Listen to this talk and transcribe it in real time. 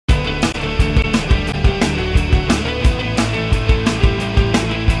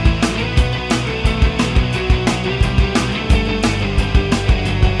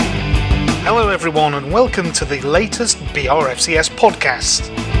everyone, and welcome to the latest BRFCS podcast.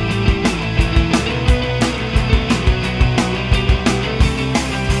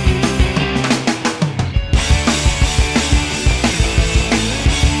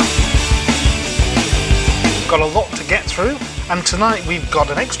 We've got a lot to get through, and tonight we've got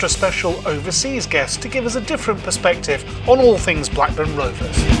an extra special overseas guest to give us a different perspective on all things Blackburn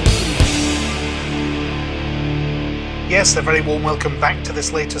Rovers. Yes, a very warm welcome back to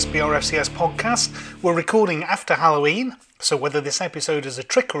this latest BRFCS podcast. We're recording after Halloween, so whether this episode is a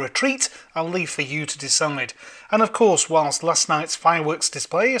trick or a treat, I'll leave for you to decide. And of course, whilst last night's fireworks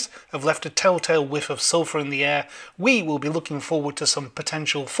displays have left a telltale whiff of sulphur in the air, we will be looking forward to some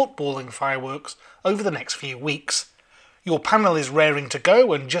potential footballing fireworks over the next few weeks. Your panel is raring to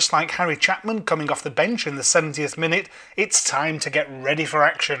go, and just like Harry Chapman coming off the bench in the 70th minute, it's time to get ready for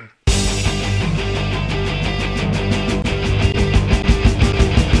action.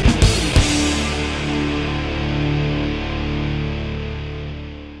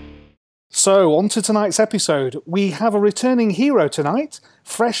 So, on to tonight's episode. We have a returning hero tonight,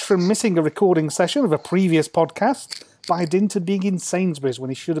 fresh from missing a recording session of a previous podcast by dint of being in Sainsbury's when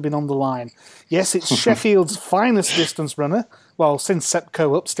he should have been on the line. Yes, it's Sheffield's finest distance runner, well, since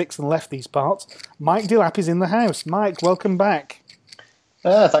Sepco up sticks and left these parts. Mike Delap is in the house. Mike, welcome back.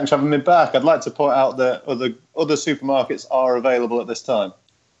 Thanks for having me back. I'd like to point out that other supermarkets are available at this time.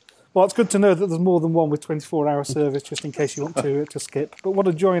 Well, it's good to know that there's more than one with 24-hour service, just in case you want to skip. But what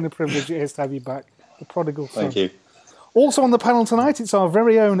a joy and a privilege it is to have you back, the prodigal son. Thank you. Also on the panel tonight, it's our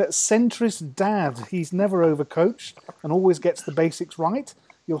very own centrist dad. He's never overcoached and always gets the basics right.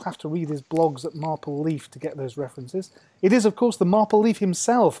 You'll have to read his blogs at Marple Leaf to get those references. It is, of course, the Marple Leaf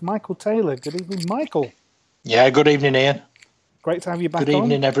himself, Michael Taylor. Good evening, Michael. Yeah, good evening, Ian. Great to have you back on. Good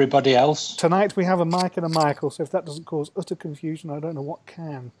evening, everybody else. Tonight we have a Mike and a Michael, so if that doesn't cause utter confusion, I don't know what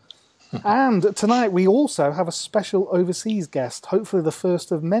can. And tonight we also have a special overseas guest, hopefully the first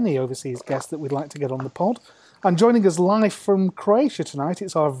of many overseas guests that we'd like to get on the pod. And joining us live from Croatia tonight,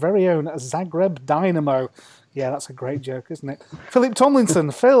 it's our very own Zagreb Dynamo. Yeah, that's a great joke, isn't it? Philip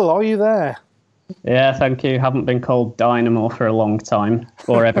Tomlinson. Phil, are you there? Yeah, thank you. Haven't been called Dynamo for a long time,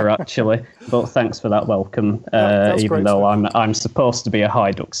 or ever actually. But thanks for that welcome. Even though I'm supposed to be a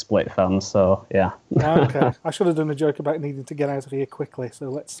Hajduk Split fan, so yeah. Okay, I should have done a joke about needing to get out of here quickly. So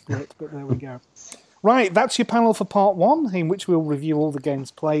let's split. But there we go. Right, that's your panel for part one, in which we'll review all the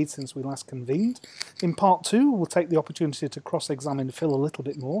games played since we last convened. In part two, we'll take the opportunity to cross-examine Phil a little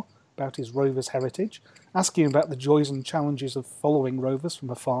bit more about his Rovers heritage, asking about the joys and challenges of following Rovers from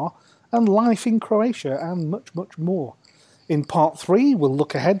afar, and life in Croatia, and much, much more. In part three, we'll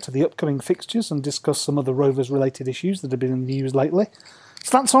look ahead to the upcoming fixtures and discuss some of the Rovers-related issues that have been in the news lately.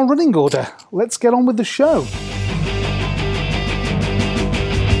 So that's our running order. Let's get on with the show.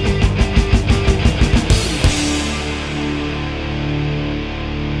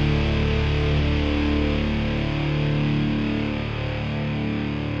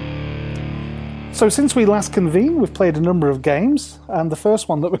 So since we last convened, we've played a number of games, and the first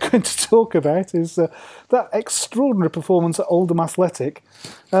one that we're going to talk about is that extraordinary performance at Oldham Athletic.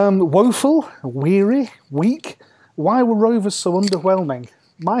 Woeful, weary, weak. Why were Rovers so underwhelming?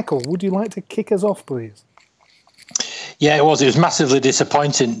 Michael, would you like to kick us off, please? Yeah, it was. It was massively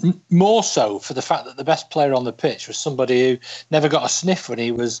disappointing, more so for the fact that the best player on the pitch was somebody who never got a sniff when he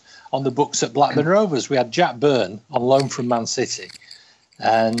was on the books at Blackburn Rovers. We had Jack Byrne on loan from Man City.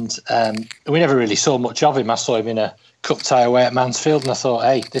 And we never really saw much of him. I saw him in a cup tie away at Mansfield, and I thought,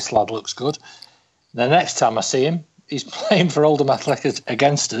 hey, this lad looks good. The next time I see him, he's playing for Oldham Athletic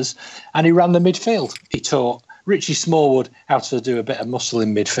against us, and he ran the midfield. He taught Richie Smallwood how to do a bit of muscle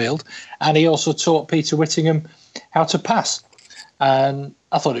in midfield, and he also taught Peter Whittingham how to pass. And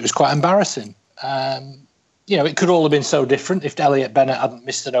I thought it was quite embarrassing. It could all have been so different if Elliot Bennett hadn't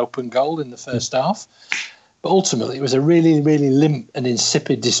missed an open goal in the first half. But ultimately, it was a really, really limp and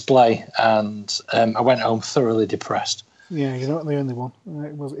insipid display, and I went home thoroughly depressed. Yeah, you're not the only one.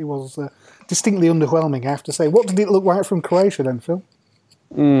 It was distinctly underwhelming, I have to say. What did it look like from Croatia then, Phil?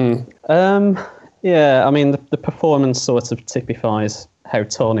 Yeah, I mean, the performance sort of typifies how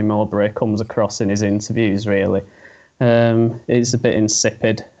Tony Mowbray comes across in his interviews, really. It's a bit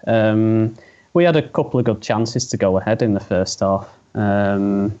insipid. We had a couple of good chances to go ahead in the first half.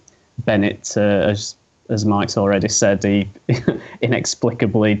 Bennett, as Mike's already said, he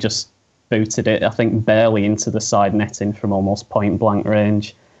inexplicably just booted it, I think, barely into the side netting from almost point-blank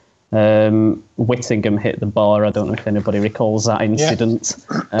range. Whittingham hit the bar. I don't know if anybody recalls that incident.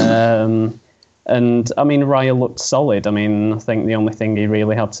 Yeah. And, I mean, Raya looked solid. I mean, I think the only thing he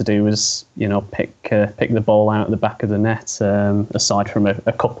really had to do was, pick the ball out of the back of the net, aside from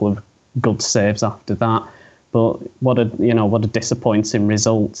a couple of good saves after that. But what a disappointing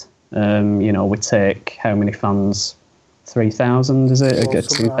result. We take how many fans? 3,000, is it?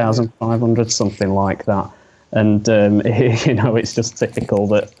 2,500, something like that. And it's just typical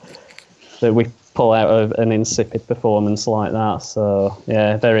that we pull out an insipid performance like that. So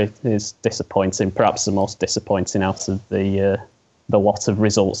yeah, it's disappointing. Perhaps the most disappointing out of the lot of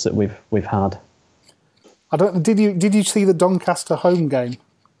results that we've had. Did you see the Doncaster home game?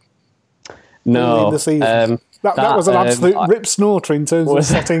 No. In the season? That was an absolute rip snorter in terms of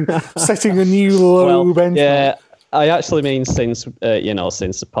setting a new low benchmark. Yeah, I actually mean since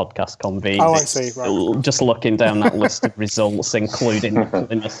the podcast convened. Oh, I see. Right. Just looking down that list of results, including the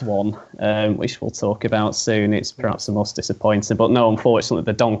Plymouth one, which we'll talk about soon. It's perhaps the most disappointing. But no, unfortunately,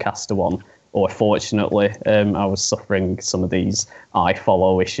 the Doncaster one, or fortunately, I was suffering some of these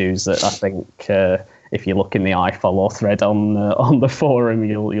iFollow issues that I think. If you look in the iFollow thread on the forum,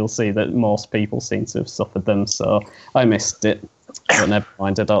 you'll see that most people seem to have suffered them. So I missed it, but never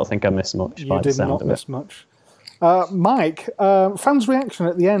mind. I don't think I missed much. You did not miss much. Mike, fans' reaction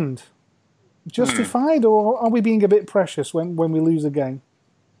at the end, justified, or are we being a bit precious when we lose a game?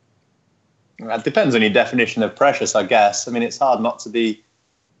 It depends on your definition of precious, I guess. I mean, it's hard not to be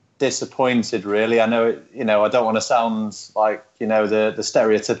disappointed, really. I know, I don't want to sound like, the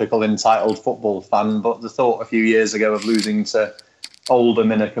stereotypical entitled football fan, but the thought a few years ago of losing to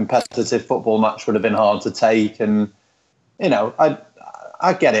Oldham in a competitive football match would have been hard to take. And,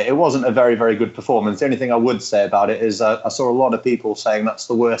 I get it. It wasn't a very, very good performance. The only thing I would say about it is I saw a lot of people saying that's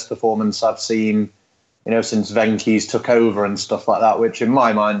the worst performance I've seen, since Venky's took over and stuff like that, which in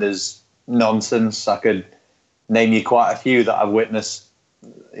my mind nonsense. I could name you quite a few that I've witnessed,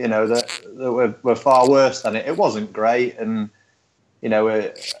 that were far worse than it. It wasn't great, and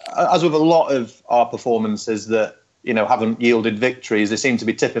as with a lot of our performances that haven't yielded victories, they seem to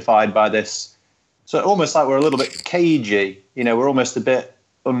be typified by this. So almost like we're a little bit cagey. We're almost a bit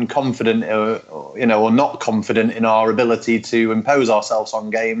unconfident, or not confident in our ability to impose ourselves on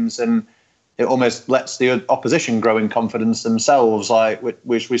games, and it almost lets the opposition grow in confidence themselves, like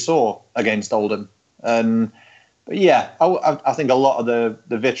which we saw against Oldham. And but yeah, I think a lot of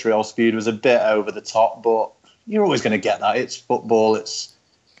the vitriol spewed was a bit over the top, but you're always going to get that. It's football. It's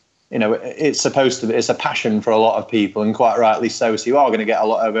it's supposed to be. It's a passion for a lot of people, and quite rightly so. So you are going to get a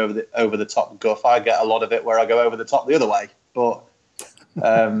lot of over the top guff. I get a lot of it where I go over the top the other way, but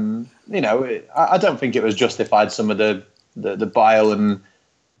I don't think it was justified. Some of the bile and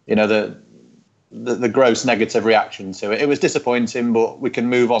the gross negative reaction to it. It was disappointing, but we can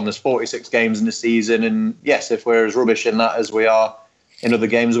move on. There's 46 games in the season, and yes, if we're as rubbish in that as we are in other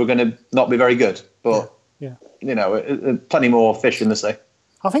games, we're going to not be very good. But plenty more fish in the sea.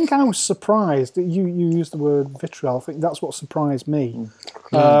 I think I was surprised that you used the word vitriol. I think that's what surprised me.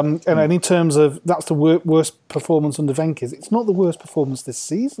 And in terms of that's the worst performance under Venky's, it's not the worst performance this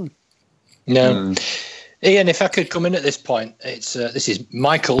season. No. Ian, if I could come in at this point, it's this is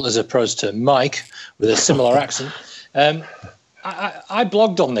Michael as opposed to Mike with a similar accent. I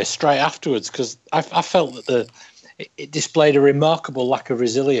blogged on this straight afterwards because I felt that it displayed a remarkable lack of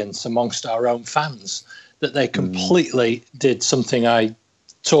resilience amongst our own fans, that they completely did something I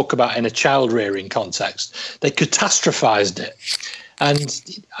talk about in a child rearing context. They catastrophized it. And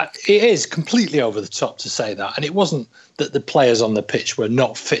it is completely over the top to say that. And it wasn't that the players on the pitch were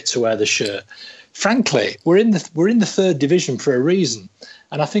not fit to wear the shirt. Frankly, we're in the third division for a reason.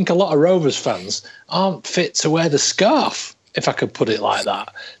 And I think a lot of Rovers fans aren't fit to wear the scarf, if I could put it like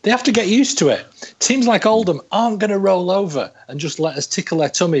that. They have to get used to it. Teams like Oldham aren't going to roll over and just let us tickle their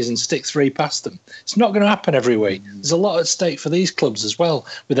tummies and stick three past them. It's not going to happen every week. There's a lot at stake for these clubs as well,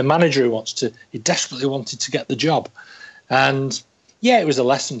 with a manager who desperately wanted to get the job. And yeah, it was a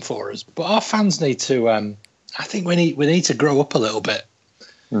lesson for us. But our fans need to, I think we need to grow up a little bit.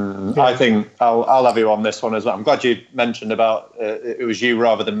 I think I'll have you on this one as well. I'm glad you mentioned about it was you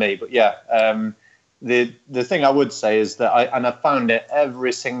rather than me. But yeah, the thing I would say is that I found it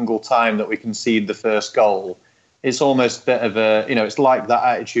every single time that we concede the first goal, it's almost a bit of a, it's like that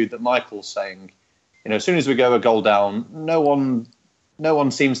attitude that Michael's saying. As soon as we go a goal down, no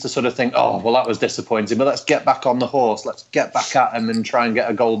one seems to sort of think, oh, well, that was disappointing, but let's get back on the horse. Let's get back at them and try and get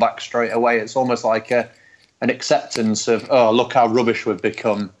a goal back straight away. It's almost like an acceptance of, oh, look how rubbish we've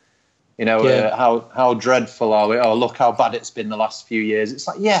become. How dreadful are we? Oh, look how bad it's been the last few years. It's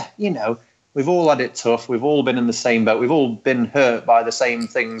like, we've all had it tough. We've all been in the same boat. We've all been hurt by the same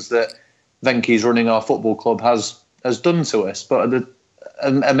things that Venky's running our football club has done to us. But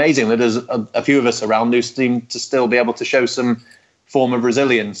amazingly, there's a few of us around who seem to still be able to show some form of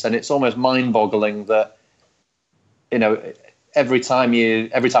resilience. And it's almost mind-boggling that, every time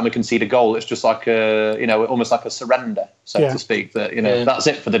we concede a goal, it's just like almost like a surrender, so to speak. That that's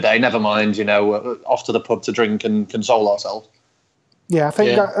it for the day. Never mind, off to the pub to drink and console ourselves. Yeah, I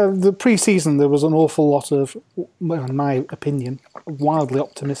think that, the pre-season there was an awful lot of, in my opinion, wildly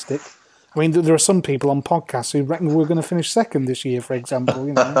optimistic. I mean, there are some people on podcasts who reckon we're going to finish second this year, for example.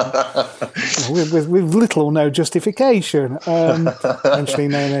 With little or no justification. Eventually,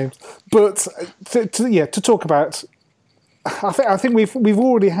 no names. But to talk about, I think we've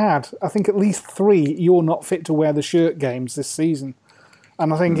already had, I think, at least 3 "you're not fit to wear the shirt" games this season,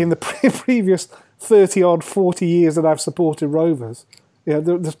 and I think in the previous 30 odd 40 years that I've supported Rovers,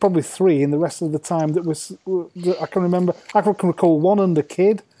 there's probably 3 in the rest of the time that I can remember. I can recall one under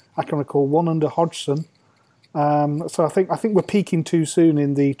Kidd. I can recall one under Hodgson. So I think we're peaking too soon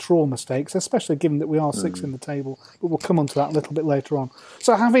in the trauma stakes, especially given that we are 6th in the table. But we'll come on to that a little bit later on.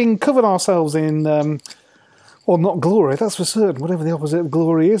 So having covered ourselves in, not glory, that's for certain, whatever the opposite of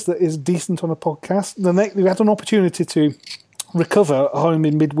glory is, that is decent on a podcast, we had an opportunity to recover at home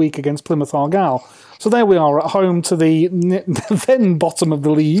in midweek against Plymouth Argyle. So there we are at home to the then bottom of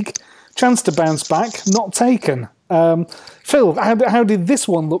the league. Chance to bounce back, not taken. Phil, how did this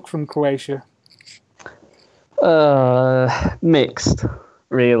one look from Croatia? Mixed,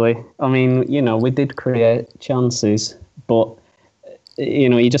 really. I mean, we did create chances, but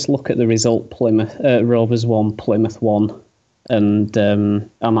you just look at the result: Plymouth Rovers 1, Plymouth 1, and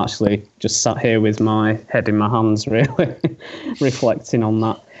I'm actually just sat here with my head in my hands, really, reflecting on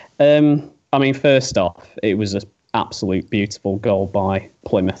that. I mean, first off, it was an absolute beautiful goal by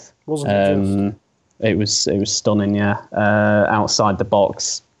Plymouth. Wasn't it? It was stunning, yeah. Outside the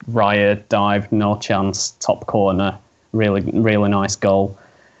box, Raya dived, no chance, top corner, really, really nice goal.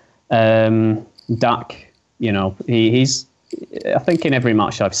 Dak, he's. I think in every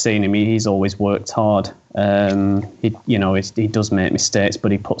match I've seen him, he's always worked hard. He does make mistakes,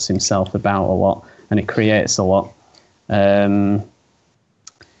 but he puts himself about a lot and he creates a lot.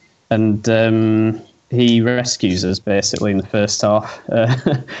 He rescues us basically in the first half.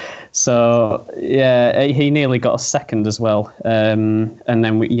 So yeah, he nearly got a second as well. And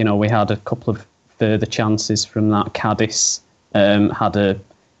then we had a couple of further chances from that. Cadiz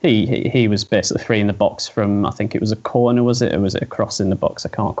he was basically free in the box from, I think it was a corner, was it? Or was it a cross in the box? I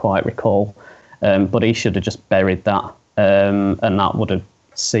can't quite recall. But he should have just buried that, and that would have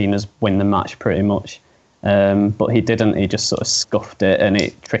seen us win the match pretty much. But he didn't. He just sort of scuffed it, and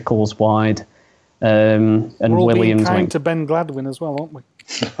it trickles wide. And we're all Williams being kind went to Ben Gladwin as well, aren't we?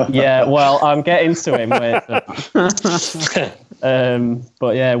 Yeah, well, I'm getting to him.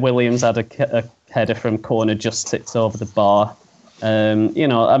 But yeah, Williams had a header from corner, just tipped over the bar. I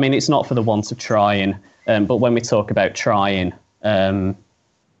mean, it's not for the want of trying, but when we talk about trying,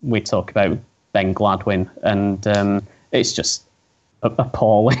 we talk about Ben Gladwin, and it's just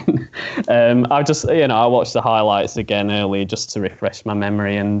appalling. I watched the highlights again earlier just to refresh my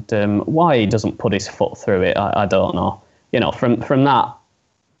memory, and why he doesn't put his foot through it, I don't know. From that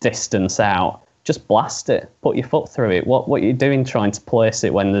distance out, just blast it, put your foot through it. What are you doing trying to place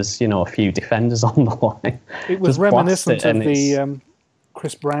it when there's a few defenders on the line? It was reminiscent of the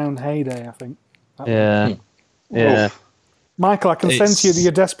Chris Brown heyday, I think. Yeah. Michael, I can sense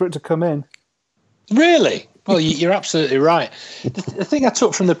you're desperate to come in. Really? Well, you're absolutely right. The thing I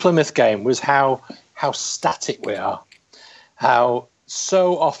took from the Plymouth game was how static we are. How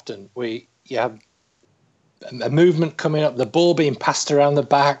so often you have a movement coming up, the ball being passed around the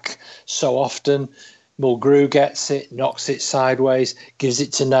back so often. Mulgrew gets it, knocks it sideways, gives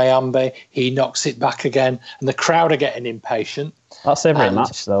it to Nyambe, he knocks it back again, and the crowd are getting impatient. That's every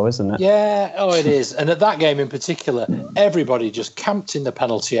match, though, isn't it? Yeah, it is. And at that game in particular, everybody just camped in the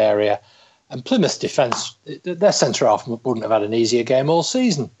penalty area, and Plymouth's defence, their centre-half wouldn't have had an easier game all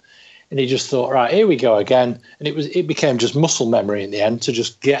season. And he just thought, right, here we go again. And it became just muscle memory in the end to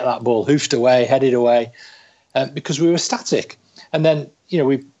just get that ball hoofed away, headed away, because we were static. And then,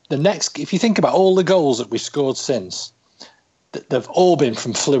 if you think about all the goals that we scored since, they've all been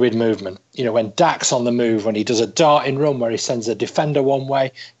from fluid movement. When Dak's on the move, when he does a darting run where he sends a defender one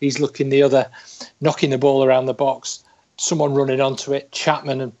way, he's looking the other, knocking the ball around the box, someone running onto it,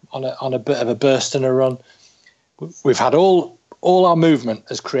 Chapman on a bit of a burst and a run. We've had all our movement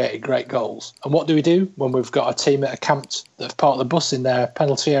has created great goals. And what do we do when we've got a team that are camped, that have parked the bus in their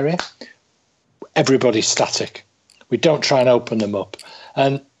penalty area? Everybody's static. We don't try and open them up.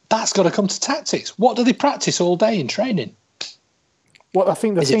 And that's got to come to tactics. What do they practice all day in training? Well, I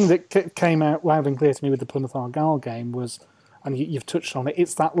think the thing that came out loud and clear to me with the Plymouth Argyle game was, and you've touched on it,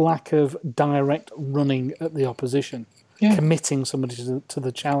 it's that lack of direct running at the opposition, committing somebody to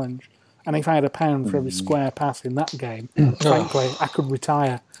the challenge. And if I had £1 for every square pass in that game, frankly, I could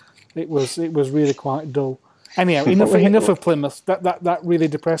retire. It was really quite dull. Anyhow, enough of Plymouth. That really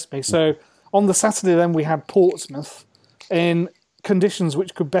depressed me. So on the Saturday, then we had Portsmouth in conditions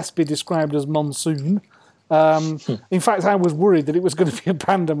which could best be described as monsoon. In fact, I was worried that it was going to be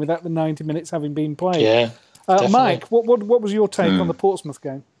abandoned without the 90 minutes having been played. Yeah, Mike, what was your take on the Portsmouth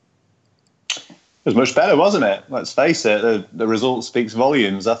game? It was much better, wasn't it? Let's face it, the result speaks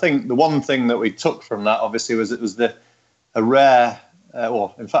volumes. I think the one thing that we took from that, obviously, was it was a rare,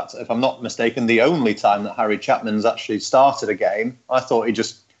 in fact, if I'm not mistaken, the only time that Harry Chapman's actually started a game. I thought it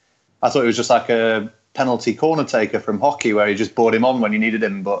was just like a penalty corner taker from hockey where he just brought him on when you needed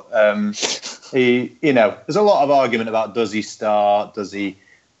him. But there's a lot of argument about does he start, does he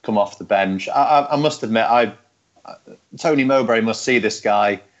come off the bench. I must admit, Tony Mowbray must see this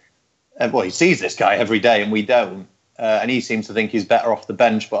guy. Well, he sees this guy every day and we don't. And he seems to think he's better off the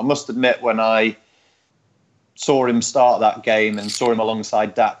bench. But I must admit, when I saw him start that game and saw him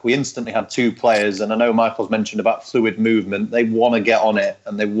alongside Dak, we instantly had two players. And I know Michael's mentioned about fluid movement. They want to get on it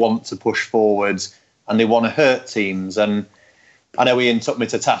and they want to push forwards and they want to hurt teams. And I know Ian took me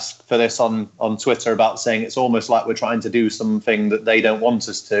to task for this on Twitter about saying it's almost like we're trying to do something that they don't want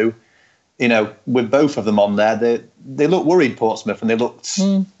us to. With both of them on there, they look worried, Portsmouth, and they looked,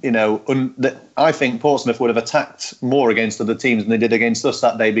 I think Portsmouth would have attacked more against other teams than they did against us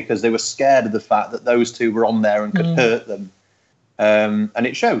that day because they were scared of the fact that those two were on there and could hurt them. And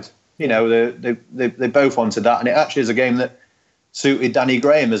it showed. They both wanted that. And it actually is a game that suited Danny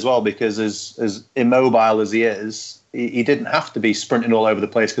Graham as well because as immobile as he is, he didn't have to be sprinting all over the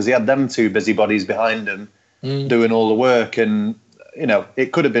place because he had them two busybodies behind him doing all the work. And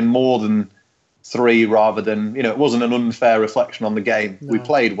it could have been more than 3 rather than, it wasn't an unfair reflection on the game. No. We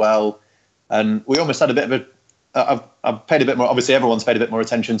played well and we almost had a bit of I've paid a bit more, obviously everyone's paid a bit more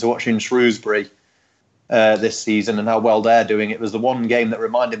attention to watching Shrewsbury this season and how well they're doing. It was the one game that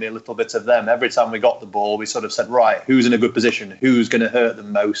reminded me a little bit of them. Every time we got the ball, we sort of said, right, who's in a good position? Who's going to hurt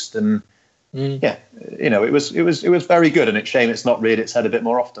them most? And it was very good and it's a shame it's not reared its head a bit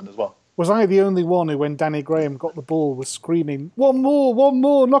more often as well. Was I the only one who, when Danny Graham got the ball, was screaming, one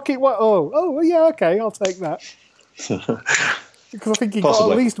more, knock it, yeah, okay, I'll take that. Because I think he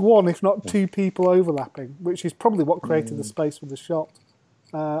got at least one, if not 2 people overlapping, which is probably what created the space for the shot.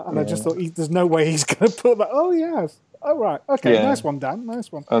 I just thought, there's no way he's going to put that. Oh, yes. Oh, right. Okay, nice one, Dan,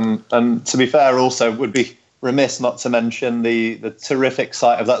 nice one. And to be fair, also, would be remiss not to mention the terrific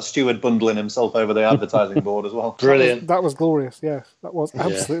sight of that steward bundling himself over the advertising board as well. Brilliant. That was glorious, yes. That was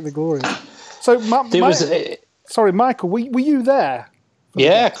absolutely glorious. So, sorry, Michael, were you there?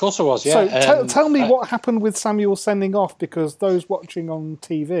 Yeah, of course I was, yeah. So tell me what happened with Samuel sending off, because those watching on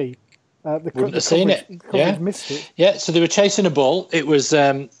TV, wouldn't have seen it. Missed it. Yeah, so they were chasing a ball. It was,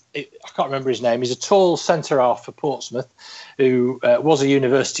 I can't remember his name. He's a tall centre-half for Portsmouth who was a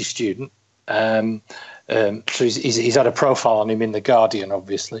university student. So he's had a profile on him in The Guardian,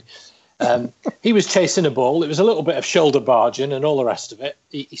 obviously. He was chasing a ball. It was a little bit of shoulder barging and all the rest of it.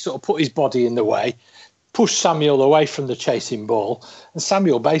 He sort of put his body in the way, pushed Samuel away from the chasing ball, and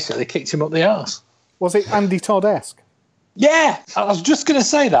Samuel basically kicked him up the arse. Was it Andy Todd-esque? Yeah, I was just going to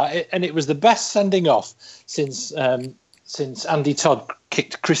say that. And it was the best sending off since Andy Todd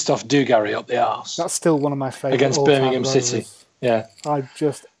kicked Christophe Dugarry up the arse. That's still one of my favourite against Birmingham City. Yeah, I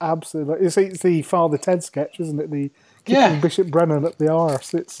just absolutely. It's the Father Ted sketch, isn't it? The kicking Bishop Brennan at the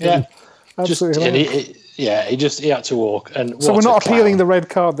arse. It's absolutely. He had to walk. And so we're not appealing the red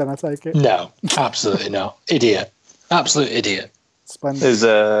card, then I take it. No, absolutely not. Idiot, absolute idiot. Splendid.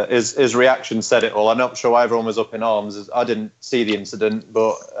 His reaction said it all. I'm not sure why everyone was up in arms. I didn't see the incident,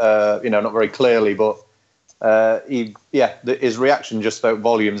 but not very clearly, but. His reaction just spoke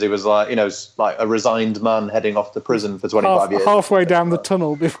volumes. He was like, like a resigned man heading off to prison for 25 years. Halfway down the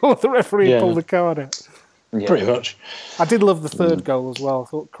tunnel before the referee pulled the card out. Yeah. Pretty much. I did love the third goal as well. I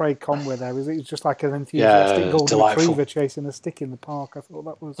thought Craig Conway there was just like an enthusiastic golden retriever chasing a stick in the park. I thought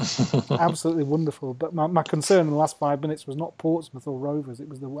that was absolutely wonderful. But my concern in the last 5 minutes was not Portsmouth or Rovers; it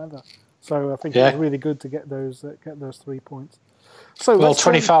was the weather. So I think it was really good to get those 3 points. So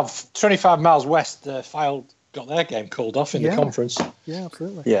 25 miles west, Fylde got their game called off in the conference. Yeah,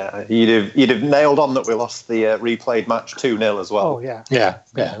 absolutely. Yeah, you'd have nailed on that we lost the replayed match 2-0 as well. Oh, yeah. Yeah.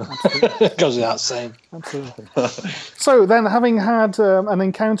 Goes without saying. Absolutely. So then, having had an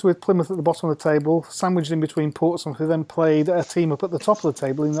encounter with Plymouth at the bottom of the table, sandwiched in between Portsmouth, who then played a team up at the top of the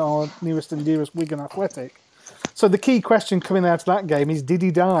table in our nearest and dearest Wigan Athletic. So the key question coming out of that game is, did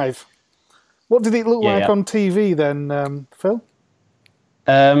he dive? What did it look like on TV then, Phil?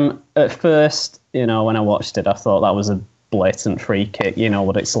 At first, when I watched it, I thought that was a blatant free kick. You know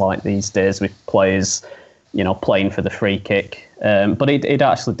what it's like these days with players, you know, playing for the free kick. But it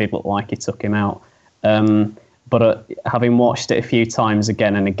actually did look like he took him out. But having watched it a few times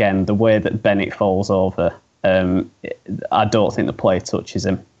again and again, the way that Bennett falls over, I don't think the player touches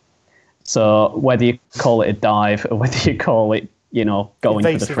him. So whether you call it a dive or whether you call it, you know, going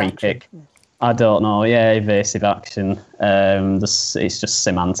evasive for the free kick, I don't know. Yeah, evasive action. It's just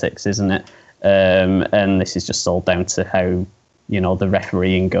semantics, isn't it? And this is just all down to how, you know, the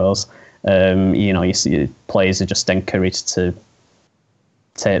refereeing goes. You know, you see players are just encouraged to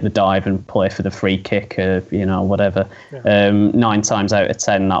take the dive and play for the free kick, you know, whatever. Yeah. 9 times out of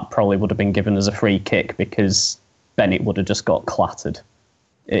 10, that probably would have been given as a free kick because Bennett would have just got clattered.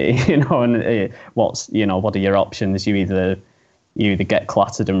 You know, and what are your options? You either get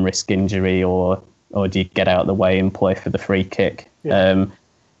clattered and risk injury, or do you get out of the way and play for the free kick? Yeah.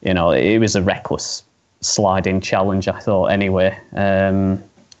 You know, it was a reckless sliding challenge, I thought, anyway.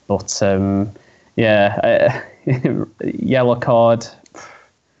 Yellow card.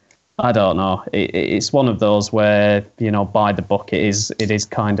 I don't know. It's one of those where, you know, by the book it is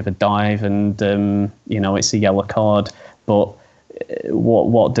kind of a dive, and you know, it's a yellow card. But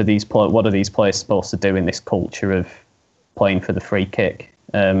what are these players supposed to do in this culture of playing for the free kick?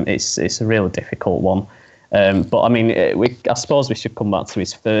 It's a really difficult one. But I mean, I suppose we should come back to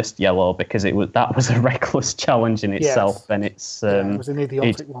his first yellow, because that was a reckless challenge in itself. Yes. And it was an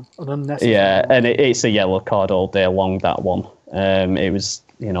idiotic one, an unnecessary. Yeah, one. And it's a yellow card all day long. That one. It was,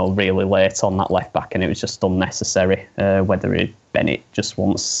 you know, really late on that left back, and it was just unnecessary. Whether Bennett just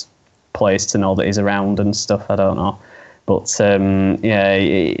wants players to know that he's around and stuff, I don't know. But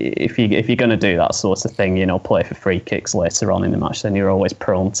if you're going to do that sort of thing, you know, play for free kicks later on in the match, then you're always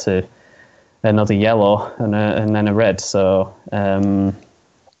prone to another yellow and then a red. So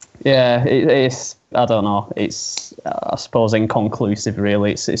it's, I don't know. It's, I suppose, inconclusive.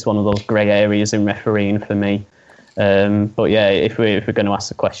 Really, it's one of those grey areas in refereeing for me. But yeah, if we're going to ask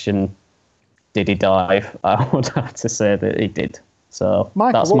the question, did he dive? I would have to say that he did. So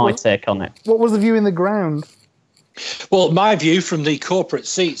Michael, that's my take on it. What was the view in the ground? Well, my view from the corporate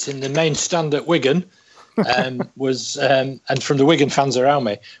seats in the main stand at Wigan was, and from the Wigan fans around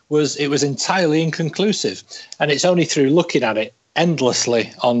me, was it was entirely inconclusive. And it's only through looking at it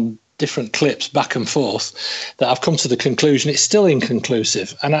endlessly on different clips back and forth that I've come to the conclusion it's still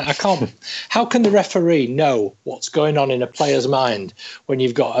inconclusive. And I can't. How can the referee know what's going on in a player's mind when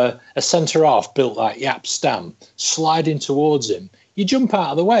you've got a centre half built like Jaap Stam sliding towards him? You jump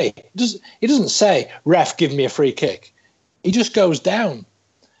out of the way. He doesn't say, "Ref, give me a free kick." He just goes down,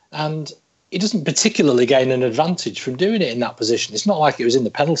 and he doesn't particularly gain an advantage from doing it in that position. It's not like it was in the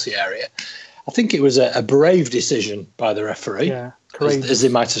penalty area. I think it was a brave decision by the referee, as he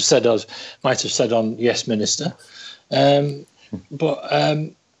might have said on Yes Minister. But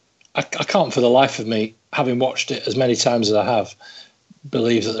I can't for the life of me, having watched it as many times as I have,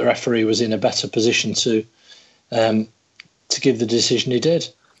 believe that the referee was in a better position to give the decision he did.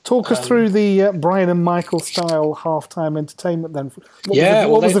 Talk us through the Brian and Michael style halftime entertainment then.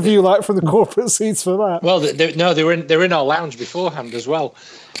 What was the view like from the corporate seats for that? Well, they were in our lounge beforehand as well,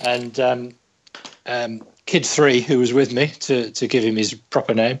 and Kid 3, who was with me to give him his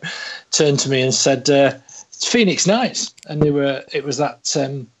proper name, turned to me and said, "It's Phoenix Nights," and it was that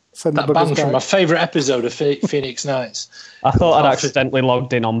band from my favourite episode of Phoenix Nights. I thought I'd accidentally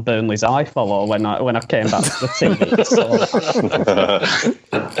logged in on Burnley's iFollow when I came back to the TV. So.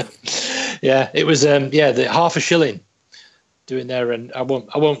 Yeah, it was the half a shilling doing there, and I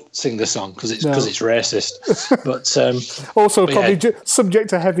won't sing the song because it's racist. But also probably subject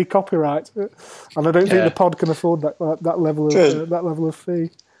to heavy copyright, and I don't think the pod can afford that level of fee.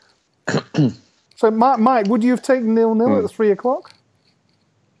 So, Mike, would you have taken 0-0 at 3 o'clock?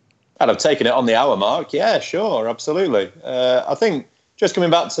 I'd have taken it on the hour mark. Yeah, sure, absolutely. I think just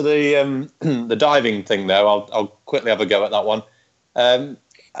coming back to the the diving thing, though, I'll quickly have a go at that one.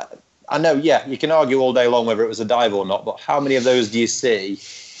 I know, you can argue all day long whether it was a dive or not, but how many of those do you see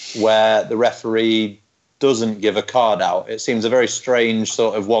where the referee doesn't give a card out? It seems a very strange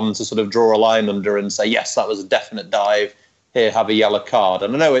sort of one to sort of draw a line under and say, yes, that was a definite dive. Here, have a yellow card.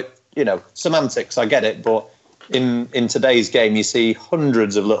 And I know it, semantics, I get it, but in today's game, you see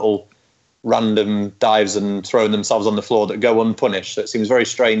hundreds of little random dives and throwing themselves on the floor that go unpunished. So it seems very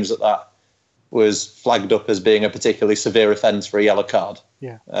strange that was flagged up as being a particularly severe offence for a yellow card.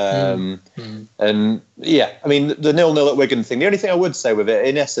 Yeah. And I mean, the 0-0 at Wigan thing, the only thing I would say with it,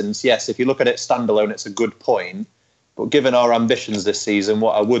 in essence, yes, if you look at it standalone, it's a good point. But given our ambitions this season,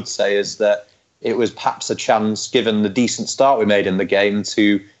 what I would say is that it was perhaps a chance, given the decent start we made in the game,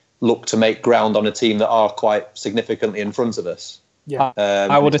 to look to make ground on a team that are quite significantly in front of us. Yeah,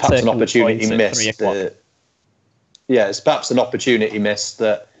 I would have taken an opportunity the points at 3 missed. o'clock. It's perhaps an opportunity missed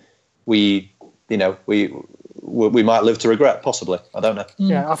that we might live to regret, possibly. I don't know.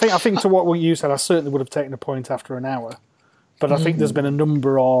 Yeah, I think to what you said, I certainly would have taken a point after an hour. But I think there's been a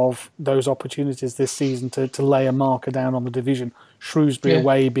number of those opportunities this season to lay a marker down on the division. Shrewsbury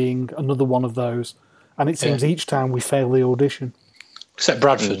away being another one of those. And it seems each time we fail the audition. Except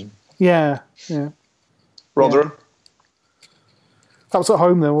Bradford. Yeah. Rotherham? That was at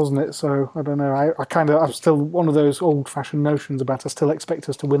home though, wasn't it? So, I don't know. I'm still one of those old-fashioned notions about I still expect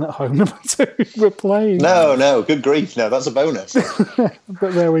us to win at home no matter who we're playing. No, good grief. No, that's a bonus.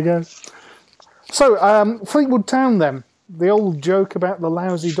 But there we go. So, Fleetwood Town then. The old joke about the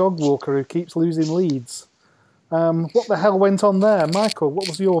lousy dog walker who keeps losing leads. What the hell went on there? Michael, what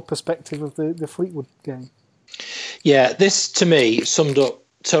was your perspective of the Fleetwood game? Yeah, this to me summed up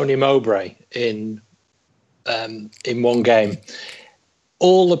Tony Mowbray in one game.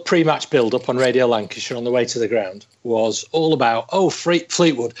 All the pre-match build-up on Radio Lancashire on the way to the ground was all about,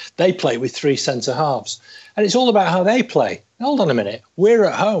 Fleetwood, they play with 3 centre-halves. And it's all about how they play. Hold on a minute. We're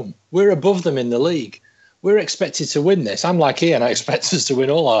at home. We're above them in the league. We're expected to win this. I'm like Ian, I expect us to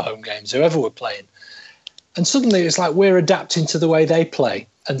win all our home games, whoever we're playing. And suddenly it's like we're adapting to the way they play.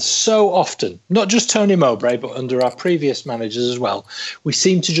 And so often, not just Tony Mowbray, but under our previous managers as well, we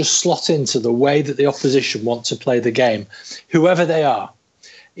seem to just slot into the way that the opposition want to play the game, whoever they are.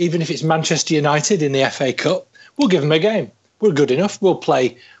 Even if it's Manchester United in the FA Cup, we'll give them a game. We're good enough. We'll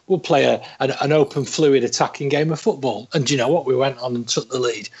play an open, fluid, attacking game of football. And do you know what? We went on and took the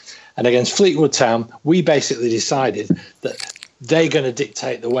lead. And against Fleetwood Town, we basically decided that they're going to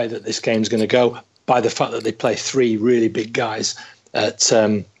dictate the way that this game's going to go by the fact that they play 3 really big guys as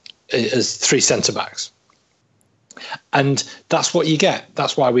 3 centre-backs. And that's what you get.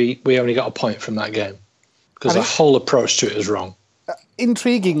 That's why we only got a point from that game. Because the whole approach to it is wrong.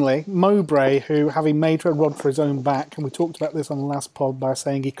 Intriguingly, Mowbray, who, having made a rod for his own back, and we talked about this on the last pod by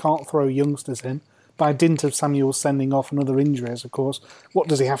saying he can't throw youngsters in, by dint of Samuel sending off and other injuries, of course, what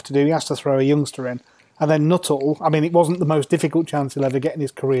does he have to do? He has to throw a youngster in. And then Nuttall, I mean, it wasn't the most difficult chance he'll ever get in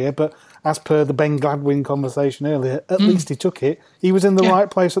his career, but as per the Ben Gladwin conversation earlier, at least he took it. He was in the right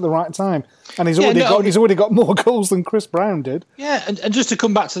place at the right time. And he's already got more goals than Chris Brown did. Yeah, and just to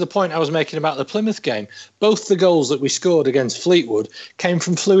come back to the point I was making about the Plymouth game, both the goals that we scored against Fleetwood came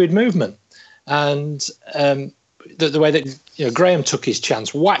from fluid movement. And the way that Graham took his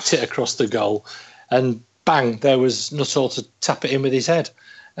chance, whacked it across the goal, and bang, there was Nuttall to tap it in with his head.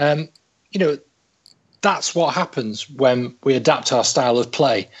 That's what happens when we adapt our style of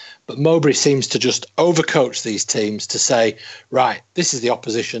play. But Mowbray seems to just overcoach these teams to say, right, this is the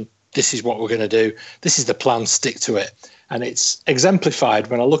opposition, this is what we're going to do, this is the plan, stick to it. And it's exemplified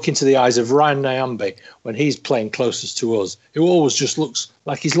when I look into the eyes of Ryan Nyambe when he's playing closest to us, who always just looks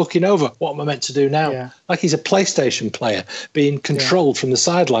like he's looking over, what am I meant to do now? Yeah. Like he's a PlayStation player being controlled from the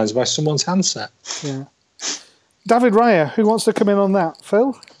sidelines by someone's handset. Yeah. David Raya, who wants to come in on that?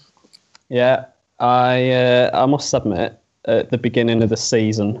 Phil? Yeah. I must admit, at the beginning of the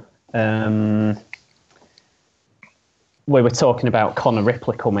season, we were talking about Connor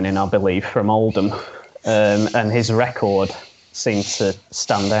Ripley coming in, I believe, from Oldham, and his record seemed to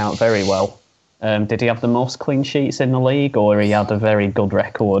stand out very well. Did he have the most clean sheets in the league, or he had a very good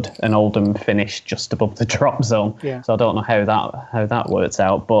record, and Oldham finished just above the drop zone? Yeah. So I don't know how that worked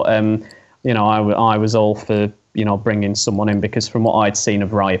out, but I was all for bringing someone in, because from what I'd seen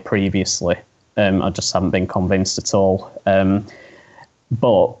of Raya previously, I just haven't been convinced at all.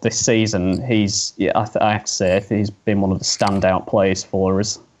 But this season, I have to say, he's been one of the standout players for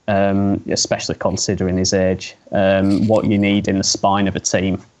us, especially considering his age. What you need in the spine of a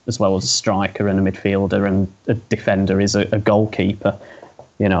team, as well as a striker and a midfielder and a defender, is a goalkeeper.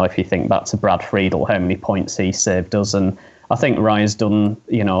 If you think back to Brad Friedel, how many points he saved us, and I think Raya's done,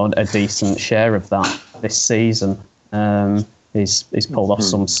 a decent share of that this season. He's pulled off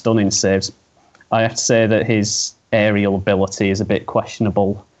some stunning saves. I have to say that his aerial ability is a bit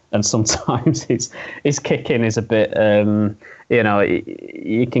questionable, and sometimes his kicking is a bit,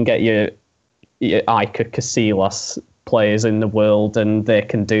 you can get your Iker Casillas players in the world, and they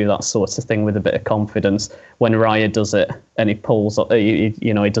can do that sort of thing with a bit of confidence. When Raya does it, and he pulls up, he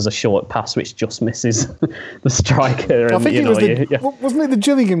does a short pass which just misses the striker. And, I think wasn't it the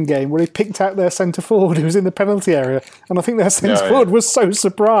Gillingham game where he picked out their centre forward who was in the penalty area, and I think their centre forward was so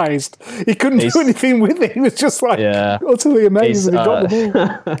surprised he couldn't do anything with it. He was just like utterly amazed that he got the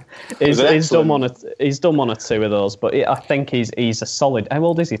ball. He's done one or two of those, but I think he's a solid. How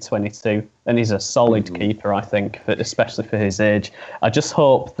old is he? 22, and he's a solid keeper. I think, especially for his age. I just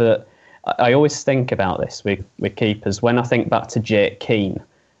hope that. I always think about this with keepers. When I think back to Jake Keane,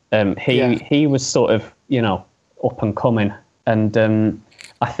 he was sort of, up and coming. And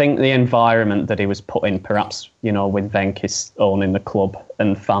I think the environment that he was put in, perhaps, with Venky's owning the club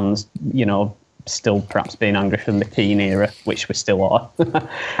and fans, still perhaps being angry from the Keane era, which we still are.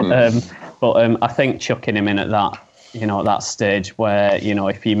 But I think chucking him in at that, at that stage where,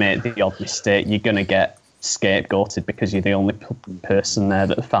 if you make the odd mistake, you're going to get scapegoated because you're the only person there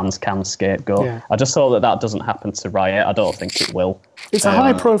that the fans can scapegoat. Yeah. I just hope that doesn't happen to Riot. I don't think it will. It's a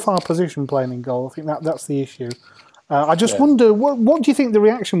high-profile position playing in goal. I think that's the issue. I just wonder, what do you think the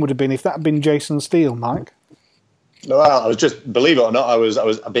reaction would have been if that had been Jason Steele, Mike? Well, I was just, believe it or not,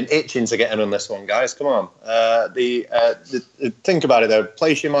 I've been itching to get in on this one, guys. Come on. Think about it though.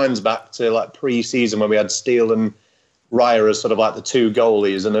 Place your minds back to like pre-season when we had Steele and Raya as sort of like the two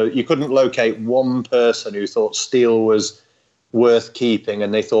goalies, and you couldn't locate one person who thought Steele was worth keeping,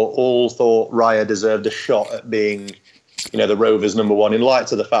 and they all thought Raya deserved a shot at being, the Rovers' number one, in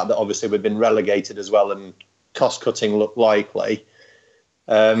light of the fact that obviously we've been relegated as well and cost-cutting looked likely.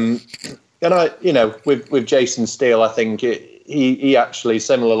 And with Jason Steele, I think he actually,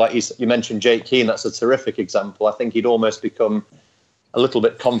 similar, like you mentioned Jake Keane, that's a terrific example. I think he'd almost become a little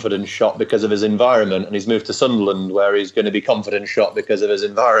bit confidence shot because of his environment, and he's moved to Sunderland where he's going to be confidence shot because of his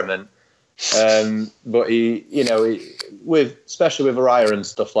environment. But especially with Raya and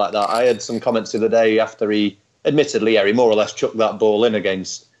stuff like that, I had some comments the other day after he more or less chucked that ball in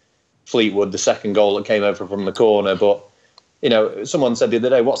against Fleetwood, the second goal that came over from the corner. But, someone said the other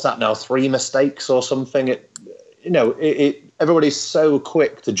day, what's that now, 3 mistakes or something? Everybody's so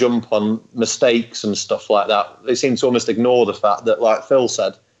quick to jump on mistakes and stuff like that. They seem to almost ignore the fact that, like Phil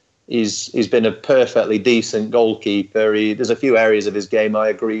said, he's been a perfectly decent goalkeeper. There's a few areas of his game I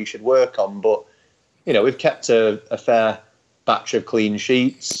agree he should work on, but we've kept a fair batch of clean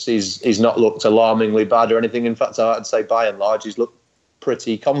sheets. He's not looked alarmingly bad or anything. In fact, I'd say by and large he's looked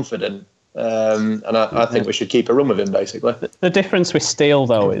pretty confident. And I think we should keep a run with him, basically. The difference with Steele,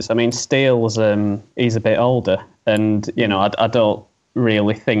 though, is, Steele's he's a bit older, and I don't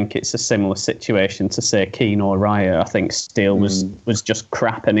really think it's a similar situation to say Keane or Raya. I think Steele was just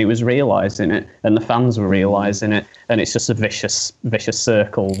crap, and he was realising it, and the fans were realising it, and it's just a vicious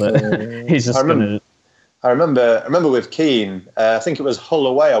circle that he's just going to. I remember with Keane, I think it was Hull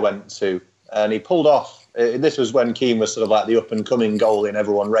away I went to, and he pulled off. This was when Keane was sort of like the up-and-coming goalie and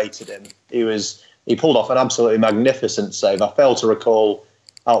everyone rated him. He pulled off an absolutely magnificent save. I fail to recall,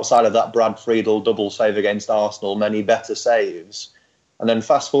 outside of that Brad Friedel double save against Arsenal, many better saves. And then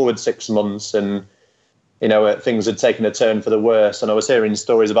fast forward 6 months and, things had taken a turn for the worse. And I was hearing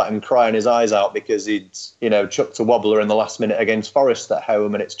stories about him crying his eyes out because he'd, chucked a wobbler in the last minute against Forest at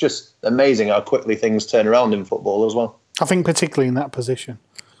home. And it's just amazing how quickly things turn around in football as well. I think particularly in that position.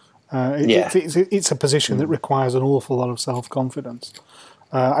 It's a position that requires an awful lot of self-confidence.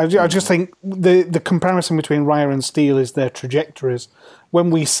 I just think the comparison between Raya and Steele is their trajectories.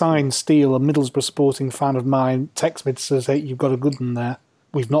 When we signed Steele, a Middlesbrough Sporting fan of mine texted me to say, "You've got a good one there.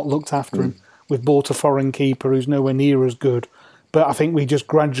 We've not looked after him. We've bought a foreign keeper who's nowhere near as good." But I think we just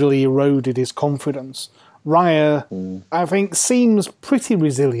gradually eroded his confidence. Raya, I think, seems pretty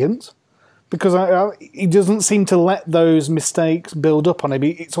resilient, because he doesn't seem to let those mistakes build up on him.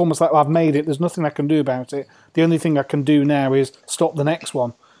 It's almost like, I've made it, there's nothing I can do about it. The only thing I can do now is stop the next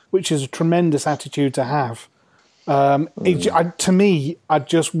one, which is a tremendous attitude to have. To me, I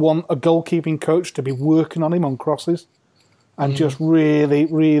just want a goalkeeping coach to be working on him on crosses and just really,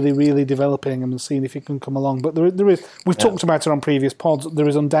 really, really developing him and seeing if he can come along. But there is, we've talked about it on previous pods, there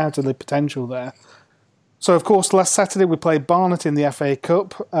is undoubtedly potential there. So, of course, last Saturday we played Barnet in the FA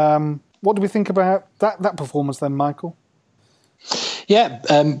Cup. What do we think about that performance then, Michael? Yeah,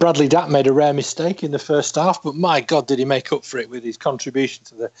 Bradley Datt made a rare mistake in the first half, but my God, did he make up for it with his contribution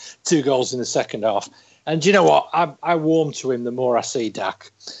to the 2 goals in the second half. And you know what? I warm to him the more I see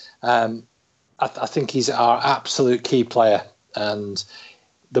Dak. I think he's our absolute key player. And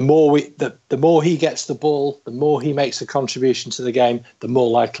the more he gets the ball, the more he makes a contribution to the game, the more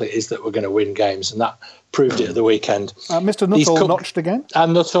likely it is that we're going to win games. And that proved it at the weekend. Mr. Nuttall notched again.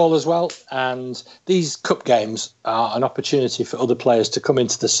 And Nuttall as well. And these cup games are an opportunity for other players to come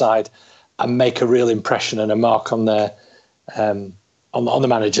into the side and make a real impression and a mark on their on the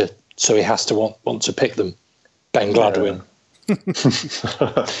manager, so he has to want to pick them. Ben Gladwin.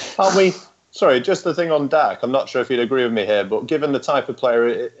 Are we? Sorry, just the thing on Dak. I'm not sure if you'd agree with me here, but given the type of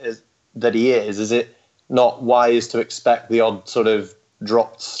player that he is it not wise to expect the odd sort of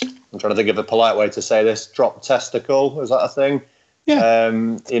dropped? I'm trying to think of a polite way to say this. Dropped testicle, is that a thing? Yeah.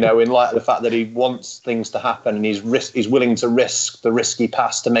 In light of the fact that he wants things to happen and he's willing to risk the risky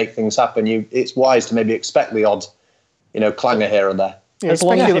pass to make things happen. It's wise to maybe expect the odd, clanger here and there. Yeah,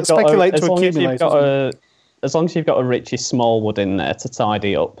 speculate to accumulate. As long as you've got a Richie Smallwood in there to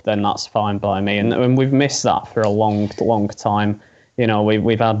tidy up, then that's fine by me. And we've missed that for a long, long time.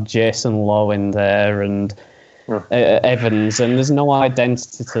 We've had Jason Lowe in there and Evans, and there's no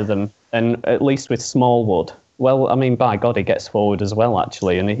identity to them. And at least with Smallwood, well, I mean, by God, he gets forward as well,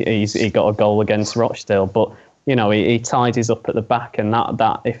 actually, and he got a goal against Rochdale. But he tidies up at the back, and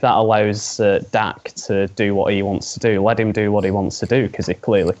that if that allows Dak to do what he wants to do, let him do what he wants to do because he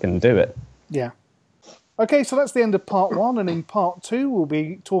clearly can do it. Yeah. Okay, so that's the end of part 1, and in part 2 we'll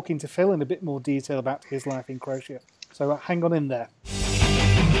be talking to Phil in a bit more detail about his life in Croatia. So hang on in there.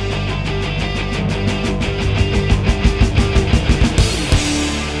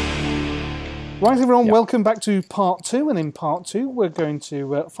 Right, everyone, welcome back to part 2, and in part 2 we're going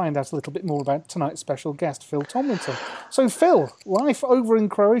to find out a little bit more about tonight's special guest, Phil Tomlinson. So Phil, life over in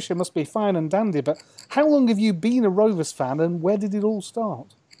Croatia must be fine and dandy, but how long have you been a Rovers fan, and where did it all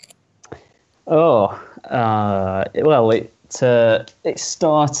start? It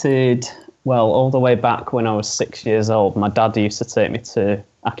started, all the way back when I was 6 years old. My dad used to take me to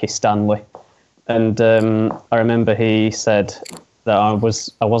Aki Stanley, and I remember he said that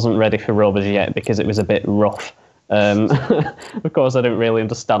I wasn't ready for Rovers yet because it was a bit rough. Of course, I didn't really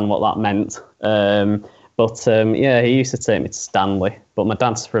understand what that meant. He used to take me to Stanley. But my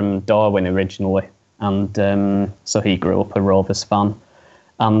dad's from Darwin originally, and so he grew up a Rovers fan.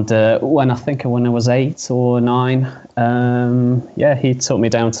 And when I was 8 or 9, he took me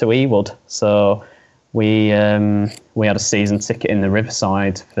down to Ewood. So we had a season ticket in the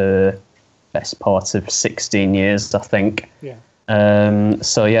Riverside for best part of 16 years, I think. Yeah.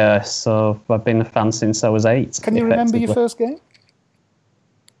 So I've been a fan since I was 8. Can you remember your first game?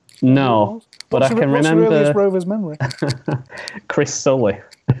 No, but I can remember. What's your earliest Rovers memory? Chris Sully.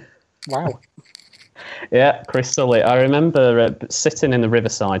 Wow. Yeah, Chris Sully. I remember sitting in the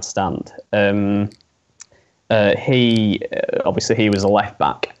Riverside stand. He was a left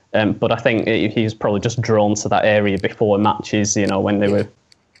back, but I think he was probably just drawn to that area before matches. When they were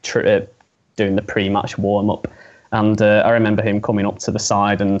doing the pre-match warm-up. And I remember him coming up to the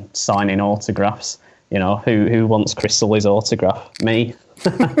side and signing autographs. Who wants Chris Sully's autograph? Me.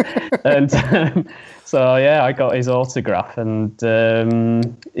 And I got his autograph. And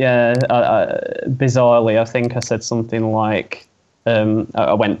bizarrely, I think I said something like,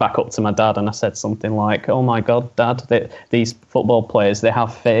 I went back up to my dad and I said something like, "Oh my God, Dad, these football players, they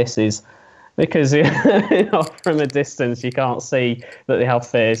have faces." Because from a distance you can't see that they have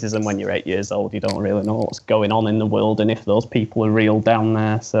faces, and when you're 8 years old you don't really know what's going on in the world and if those people are real down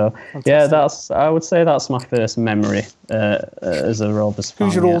there. So fantastic. I would say that's my first memory as a Rovers fan.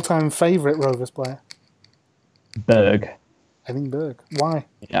 Who's your all-time favourite Rovers player? Berg. Henning Berg. Why?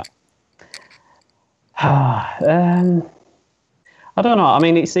 Yeah. I don't know. I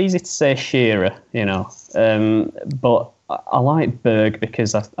mean, it's easy to say Shearer, but I like Berg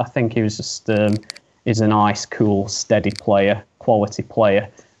because I think he was just he's a nice, cool, steady player, quality player,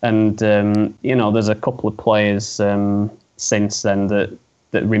 and there's a couple of players since then that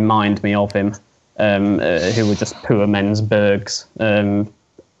remind me of him, who were just poor men's Bergs.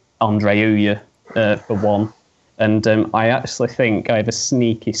 Andre Uya for one, and I actually think I have a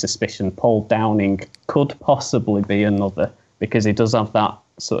sneaky suspicion Paul Downing could possibly be another because he does have that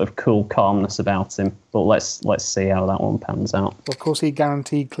sort of cool calmness about him, but let's see how that one pans out. Well, of course, he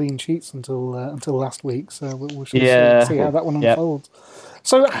guaranteed clean sheets until last week, so we shall see how that one unfolds.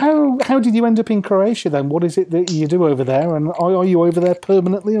 So, how did you end up in Croatia then? What is it that you do over there, and are you over there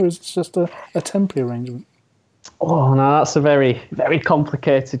permanently, or is it just a temporary arrangement? Oh no, that's a very, very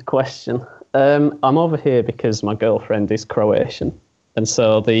complicated question. I'm over here because my girlfriend is Croatian, and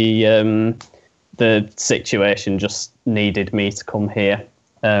so the situation just needed me to come here.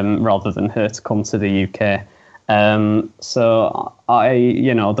 Rather than her to come to the UK. So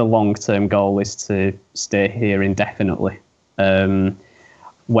the long-term goal is to stay here indefinitely.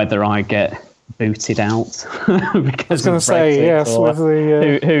 Whether I get booted out because I was going to say, yes, with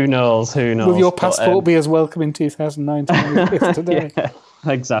the, who knows? Will your passport be as welcome in 2019 as it is today? Yeah,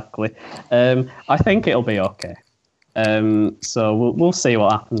 exactly. I think it'll be okay. So we'll see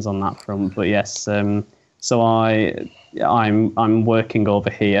what happens on that front. But yes, So I'm working over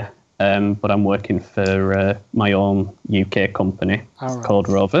here, but I'm working for my own UK company called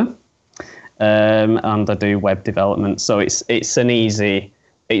Rover, and I do web development. So it's an easy.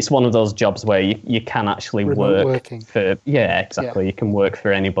 It's one of those jobs where you can actually working. For exactly. Yeah. You can work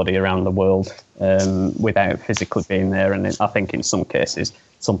for anybody around the world without physically being there. And I think in some cases,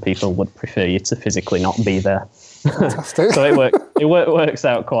 some people would prefer you to physically not be there. Fantastic. So it works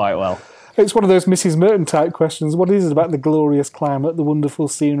out quite well. It's one of those Mrs. Merton type questions. What is it about the glorious climate, the wonderful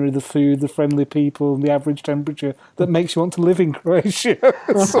scenery, the food, the friendly people, and the average temperature that makes you want to live in Croatia?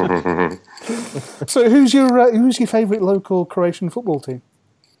 So who's your favourite local Croatian football team?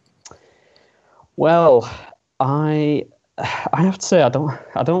 Well, I have to say I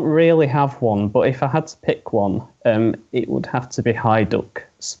don't really have one, but if I had to pick one, it would have to be Hajduk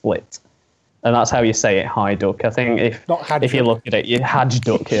Split, and that's how you say it, Hajduk. I think if you look at it,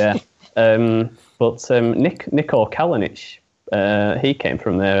 Hajduk, yeah. But Niko Kalinic, he came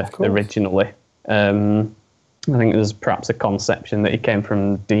from there originally. I think there's perhaps a conception that he came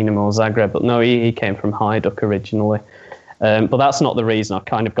from Dinamo Zagreb, but no, he came from Hajduk originally. But that's not the reason. I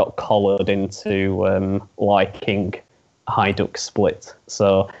kind of got collared into liking Hajduk Split.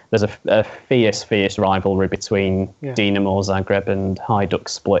 So there's a fierce rivalry between Dinamo Zagreb and Hajduk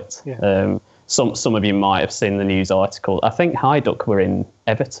Split. Yeah. Some of you might have seen the news article. I think Hajduk were in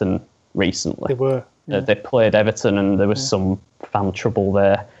Everton recently. They were. Yeah. They played Everton, and there was some fan trouble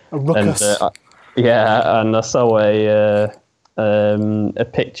there. A ruckus. And I saw a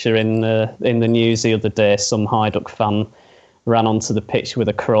picture in the news the other day. Some Hajduk fan ran onto the pitch with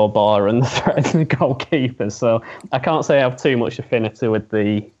a crowbar and threatened the goalkeeper. So I can't say I have too much affinity with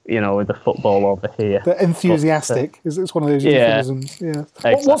the football over here. They're enthusiastic. It's one of those euphemisms. Yeah.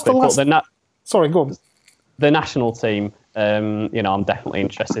 Exactly. What's the last? Sorry, go on. The national team. I'm definitely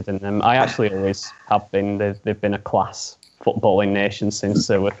interested in them. I actually always have been. They've been a class footballing nation since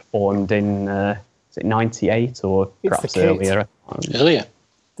they were formed in is it 98 or perhaps earlier? Earlier.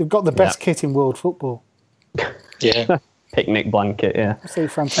 They've got the best kit in world football. Yeah. Picnic blanket, yeah. So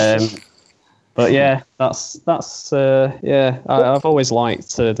fantastic. But yeah, that's I've always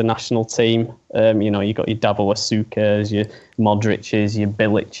liked the national team. You got your Davor-Sukas, your Modric's, your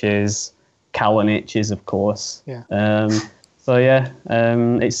Bilic's, Kalinic's, of course. Yeah.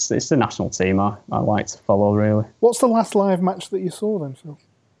 It's the national team I like to follow, really. What's the last live match that you saw then, Phil?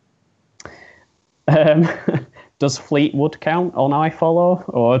 Does Fleetwood count on iFollow,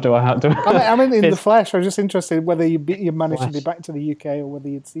 or do I have to? I mean, in the flesh. I was just interested whether you managed to be back to the UK or whether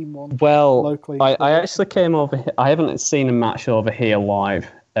you'd seen one. Well, locally. I actually came over here. I haven't seen a match over here live,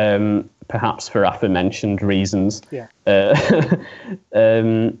 perhaps for aforementioned reasons. Yeah.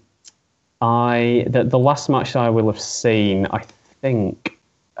 The last match I will have seen, I think,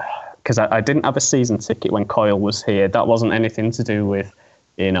 because I didn't have a season ticket when Coyle was here. That wasn't anything to do with,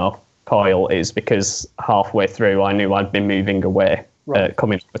 Coyle. Is because halfway through I knew I'd be moving away,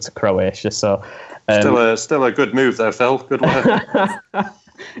 coming over to Croatia. So still a good move though, Phil. Good work.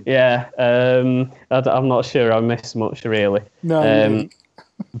 Yeah, I'm not sure I missed much really. No.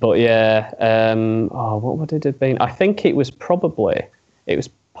 But yeah, what would it have been? I think it was possibly.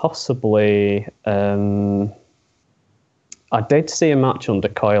 I did see a match under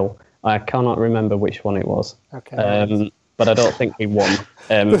Coyle. I cannot remember which one it was. Okay. But I don't think we won.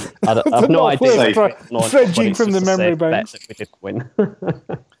 I've no idea. Dredging from the memory banks. That we did win.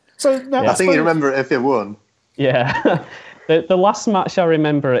 So now, I think you remember it if you won. Yeah. The last match I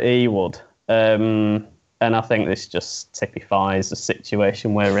remember at Ewood, and I think this just typifies the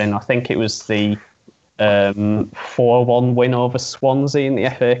situation we're in. I think it was the 4-1 win over Swansea in the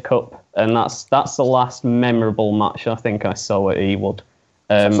FA Cup, and that's the last memorable match I think I saw at Ewood.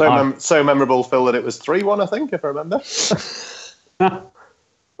 So memorable, Phil, that it was 3-1, I think, if I remember.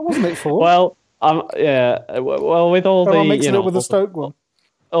 Wasn't it 4? Well, Well, with all I'm mixing it with the Stoke one.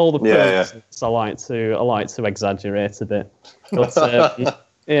 All the persons, I like to exaggerate a bit. But,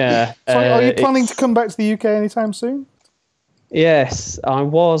 yeah. So are you planning to come back to the UK anytime soon? Yes, I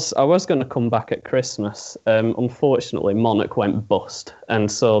was going to come back at Christmas. Unfortunately, Monarch went bust,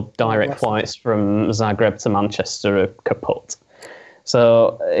 and so direct flights from Zagreb to Manchester are kaput.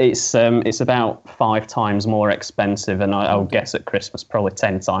 So it's about 5 times more expensive, and I would guess at Christmas probably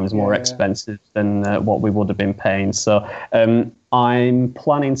 10 times more expensive than what we would have been paying. So I'm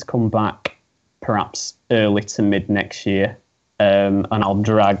planning to come back perhaps early to mid next year, and I'll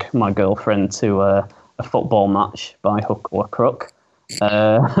drag my girlfriend to a football match by hook or crook.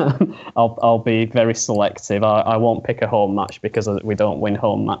 I'll be very selective. I won't pick a home match because we don't win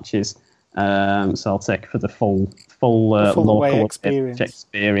home matches So I'll take for the full local away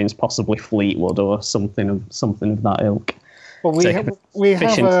experience, possibly Fleetwood or something of that ilk. Well, we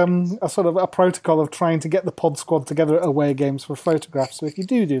have a sort of a protocol of trying to get the pod squad together at away games for photographs. So if you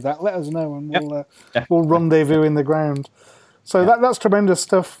do that, let us know, and we'll rendezvous in the ground. So that's tremendous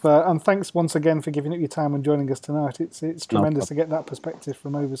stuff. And thanks once again for giving up your time and joining us tonight. It's tremendous to get that perspective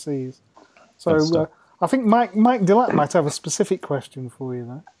from overseas. So I think Mike Delatt might have a specific question for you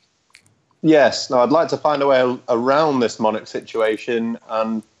there. Yes. Now, I'd like to find a way around this Monarch situation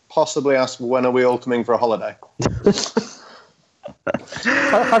and possibly ask, when are we all coming for a holiday?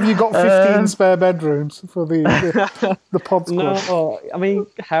 Have you got 15 spare bedrooms for the pod squad? No, I mean,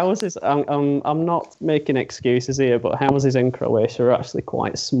 houses, I'm not making excuses here, but houses in Croatia are actually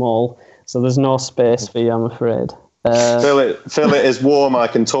quite small, so there's no space for you, I'm afraid. Phil, it is warm. I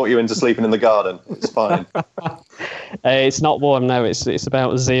can talk you into sleeping in the garden. It's fine. It's not warm now. It's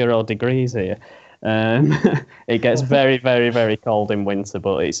about 0 degrees here. It gets very, very, very cold in winter,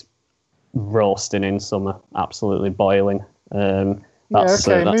 but it's roasting in summer. Absolutely boiling. That's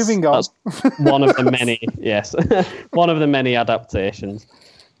moving on. That's one of the many. Yes, one of the many adaptations.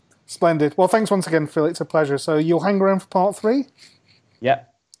 Splendid. Well, thanks once again, Phil. It's a pleasure. So you'll hang around for part 3? Yeah.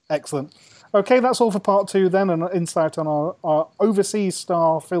 Excellent. Okay, that's all for part 2 then, and an insight on our overseas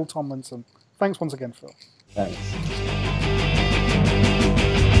star, Phil Tomlinson. Thanks once again, Phil. Thanks.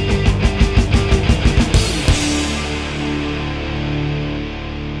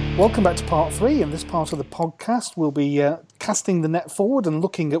 Welcome back to part 3. In this part of the podcast, we'll be casting the net forward and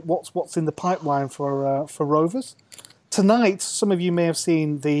looking at what's in the pipeline for Rovers. Tonight, some of you may have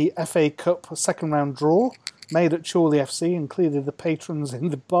seen the FA Cup second round draw made at Chorley FC, and clearly the patrons in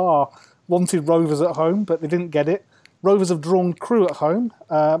the bar wanted Rovers at home, but they didn't get it. Rovers have drawn Crewe at home,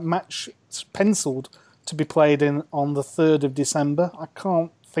 match pencilled to be played on the 3rd of December. I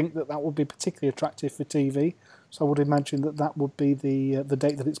can't think that would be particularly attractive for TV, so I would imagine that would be the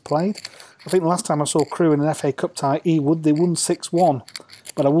date that it's played. I think the last time I saw Crewe in an FA Cup tie, Ewood, they won 6-1.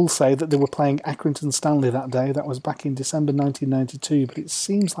 But I will say that they were playing Accrington Stanley that day. That was back in December 1992, but it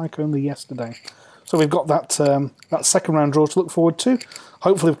seems like only yesterday. So we've got that second round draw to look forward to.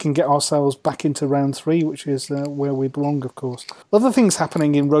 Hopefully we can get ourselves back into round 3, which is where we belong, of course. Other things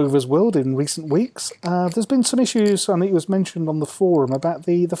happening in Rovers world in recent weeks. There's been some issues, and it was mentioned on the forum, about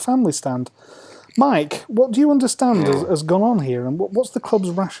the family stand. Mike, what do you understand has gone on here, and what's the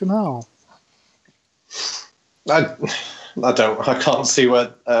club's rationale? I can't see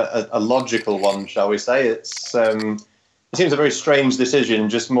a logical one, shall we say. It seems a very strange decision,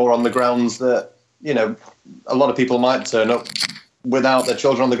 just more on the grounds that, a lot of people might turn up without their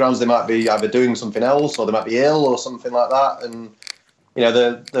children on the grounds. They might be either doing something else, or they might be ill or something like that. And,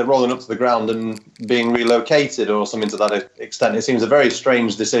 they're rolling up to the ground and being relocated or something to that extent. It seems a very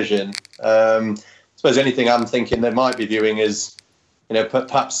strange decision. I suppose anything I'm thinking they might be viewing is,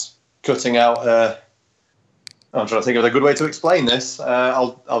 perhaps cutting out... I'm trying to think of a good way to explain this.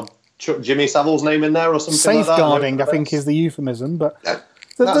 I'll chuck Jimmy Savile's name in there or something like that. Safeguarding, I think, is the euphemism, but...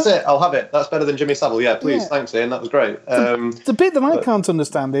 That's it. I'll have it. That's better than Jimmy Savile. Yeah, please. Yeah. Thanks, Ian. That was great. The bit that I can't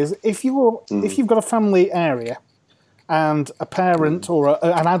understand is if you've got a family area and a parent or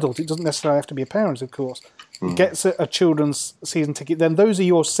an adult, it doesn't necessarily have to be a parent, of course, gets a children's season ticket, then those are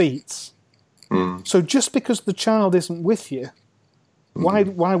your seats. So just because the child isn't with you, why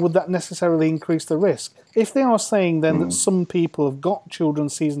would that necessarily increase the risk? If they are saying then that some people have got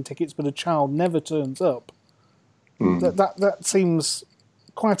children's season tickets but a child never turns up, that seems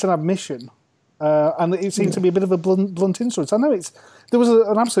quite an admission, and it seems to be a bit of a blunt insults. I know there was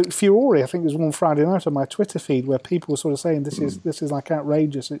an absolute furore. I think there was one Friday night on my Twitter feed where people were sort of saying this is like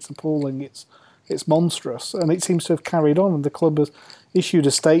outrageous, it's appalling, it's monstrous, and it seems to have carried on. And the club has issued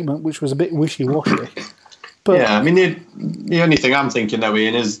a statement which was a bit wishy-washy. But yeah, I mean the only thing I'm thinking though,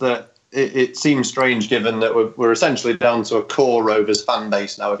 Ian, is that it seems strange given that we're essentially down to a core Rovers fan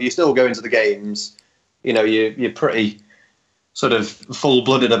base now. If you still go into the games, you're pretty sort of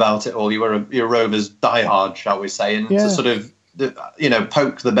full-blooded about it all. You're Rovers diehard, shall we say, and to sort of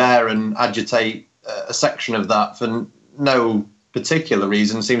poke the bear and agitate a section of that for no particular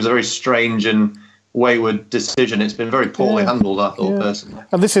reason seems a very strange and wayward decision. It's been very poorly handled, I thought, personally.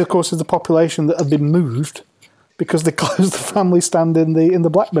 And this, of course, is the population that have been moved because they closed the family stand in the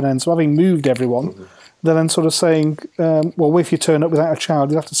Blackburn end. So having moved everyone, they're then sort of saying, well, if you turn up without a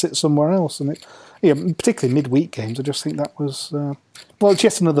child, you have to sit somewhere else. And particularly midweek games, I just think that was... it's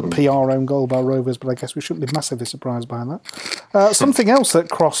just another PR own goal by Rovers, but I guess we shouldn't be massively surprised by that. Something else that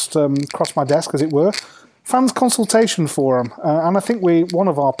crossed my desk, as it were, Fans Consultation Forum. And I think one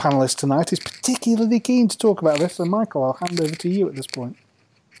of our panellists tonight is particularly keen to talk about this. So, Michael, I'll hand over to you at this point.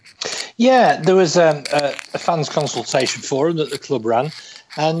 Yeah, there was a fans consultation forum that the club ran,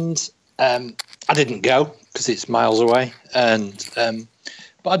 and I didn't go because it's miles away.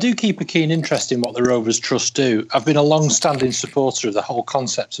 But I do keep a keen interest in what the Rovers Trust do. I've been a long-standing supporter of the whole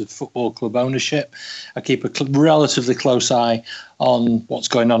concept of football club ownership. I keep a relatively close eye on what's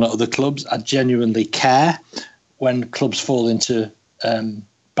going on at other clubs. I genuinely care when clubs fall into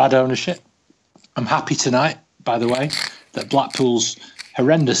bad ownership. I'm happy tonight, by the way, that Blackpool's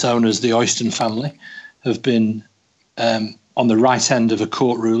horrendous owners, the Oyston family, have been on the right end of a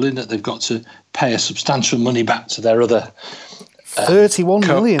court ruling that they've got to pay a substantial money back to their other 31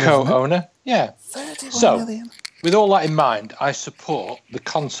 million co-owner. Yeah. 31 million. With all that in mind, I support the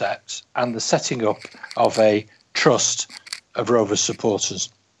concept and the setting up of a trust of Rovers supporters.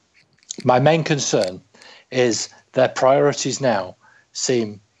 My main concern is their priorities now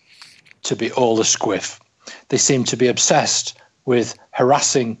seem to be all a squiff. They seem to be obsessed with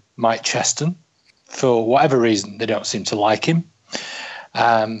harassing Mike Cheston. For whatever reason, they don't seem to like him.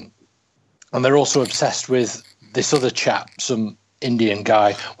 And they're also obsessed with this other chap, some Indian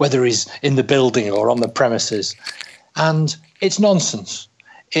guy, whether he's in the building or on the premises. And it's nonsense.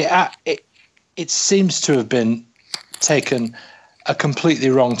 It seems to have been taken a completely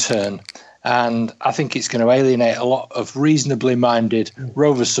wrong turn. And I think it's going to alienate a lot of reasonably minded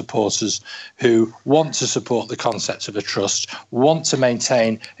Rovers supporters who want to support the concept of a trust, want to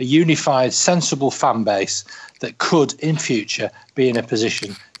maintain a unified, sensible fan base that could, in future, be in a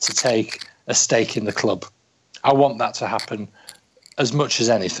position to take a stake in the club. I want that to happen as much as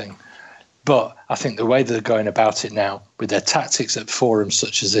anything. But I think the way they're going about it now, with their tactics at forums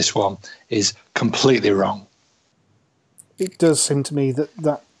such as this one, is completely wrong. It does seem to me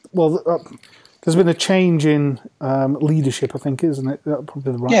that there's been a change in leadership, I think, isn't it? That's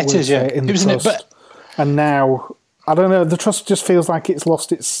probably the right word to say, in the trust. And now, I don't know, the trust just feels like it's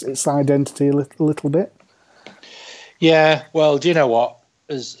lost its identity a little bit. Yeah, well, do you know what?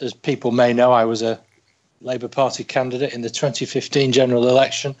 As people may know, I was a Labour Party candidate in the 2015 general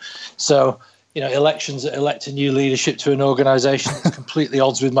election. So, elections that elect a new leadership to an organisation that's completely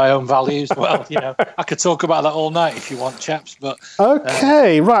odds with my own values. Well, I could talk about that all night if you want, chaps. But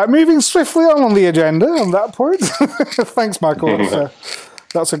okay, right. Moving swiftly on the agenda on that point. Thanks, Michael.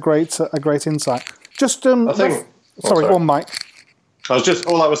 That's a great insight. Just sorry, go on, Mike. I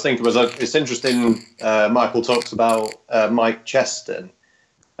was thinking was it's interesting. Michael talks about Mike Cheston.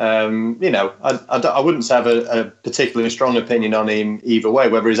 I wouldn't say I have a particularly strong opinion on him either way.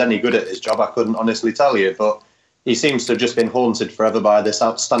 Whether he's any good at his job, I couldn't honestly tell you. But he seems to have just been haunted forever by this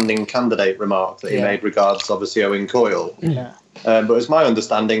outstanding candidate remark that he made regards, obviously, Owen Coyle. Yeah. But it's my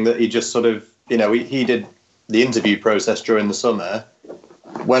understanding that he just sort of, he did the interview process during the summer,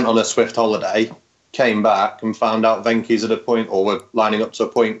 went on a swift holiday, came back and found out Venky's at a point, or were lining up to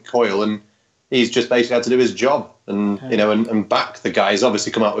appoint Coyle, and he's just basically had to do his job and and back the guy. He's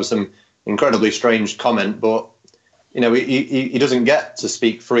obviously come out with some incredibly strange comment, but he doesn't get to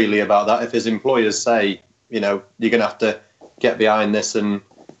speak freely about that. If his employers say, you're going to have to get behind this and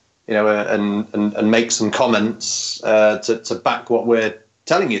and make some comments to back what we're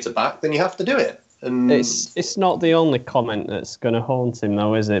telling you to back, then you have to do it. And it's not the only comment that's going to haunt him,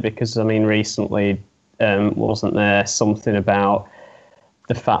 though, is it? Because recently wasn't there something about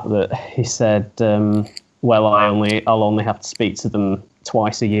the fact that he said, I'll only have to speak to them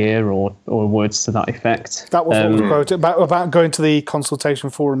twice a year, or words to that effect. That was what we quoted about going to the consultation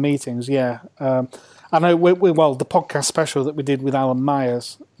forum meetings. Yeah, I know. The podcast special that we did with Alan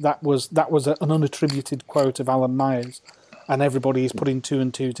Myers, that was an unattributed quote of Alan Myers, and everybody is putting two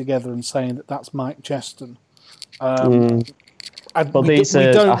and two together and saying that that's Mike Cheston. We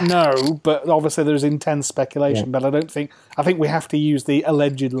don't know, but obviously there's intense speculation. But I think we have to use the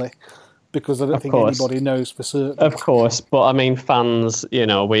allegedly, because I don't think anybody knows for certain. Of course, but fans,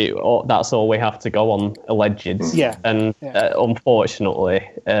 that's all we have to go on, alleged. Yeah. And unfortunately,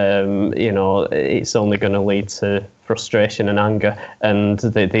 it's only going to lead to frustration and anger. And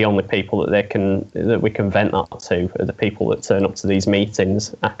the only people that we can vent that to are the people that turn up to these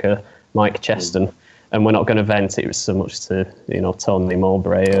meetings, aka Mike Cheston. And we're not going to vent it so much to, Tony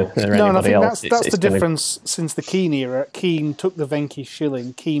Mowbray or anybody else. That's the difference since the Keane era. Keane took the Venky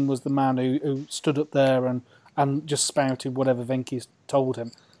shilling. Keane was the man who stood up there and just spouted whatever Venky told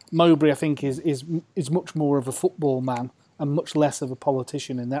him. Mowbray, I think, is much more of a football man and much less of a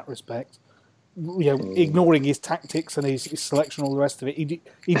politician in that respect. Ignoring his tactics and his selection and all the rest of it,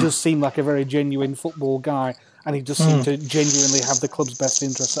 he does seem like a very genuine football guy. And he does seem to genuinely have the club's best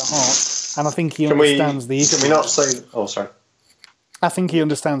interests at heart. And I think he understands the issue. Can we not say... Oh, sorry. I think he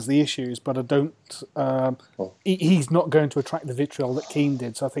understands the issues, but I don't. He's not going to attract the vitriol that Keane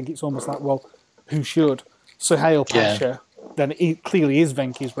did. So I think it's almost like, well, who should? Suhail Pasha, then he clearly is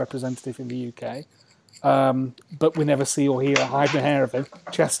Venky's representative in the UK, but we never see or hear a hide nor hair of him.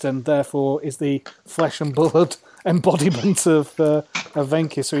 Cheston, therefore, is the flesh and blood embodiment of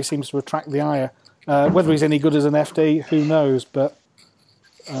Venky, so he seems to attract the ire. Whether he's any good as an FD, who knows? But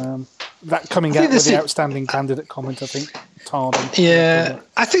that coming out with the outstanding candidate comment, I think, tarred him. Yeah,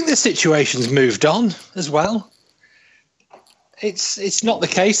 I think the situation's moved on as well. It's not the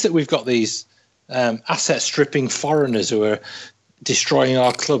case that we've got these asset stripping foreigners who are destroying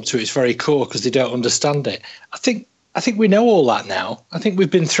our club to its very core because they don't understand it. I think we know all that now. I think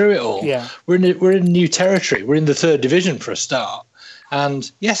we've been through it all. Yeah. We're in new territory. We're in the third division for a start. And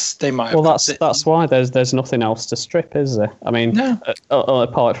yes, they might. Well, that's why there's nothing else to strip, is there? I mean, no.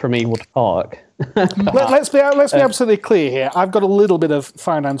 Apart from Ewood Park. Let's be absolutely clear here. I've got a little bit of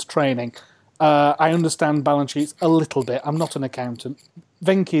finance training. I understand balance sheets a little bit. I'm not an accountant.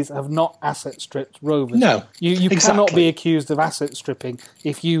 Venky's have not asset stripped Rovers. No, you exactly. cannot be accused of asset stripping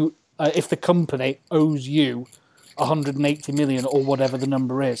if the company owes you 180 million or whatever the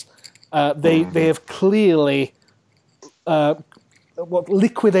number is. They have clearly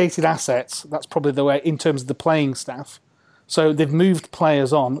liquidated assets. That's probably the way in terms of the playing staff. So they've moved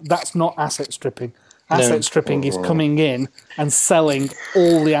players on. That's not asset stripping. Asset stripping is coming in and selling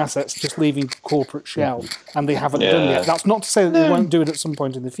all the assets, just leaving corporate shell, and they haven't done yet. That's not to say that they won't do it at some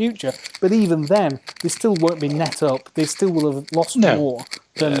point in the future, but even then, they still won't be net up. They still will have lost more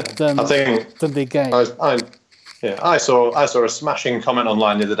than they gained. I saw a smashing comment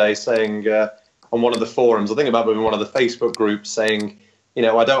online the other day saying on one of the forums, I think it might be in one of the Facebook groups, saying,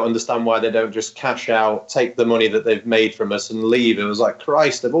 I don't understand why they don't just cash out, take the money that they've made from us and leave. It was like,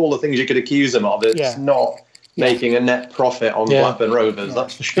 Christ, of all the things you could accuse them of, it's not making a net profit on Blackburn Rovers,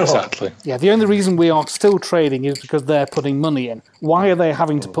 that's for sure. Exactly. Yeah, the only reason we are still trading is because they're putting money in. Why are they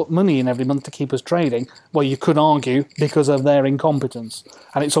having to put money in every month to keep us trading? Well, you could argue because of their incompetence.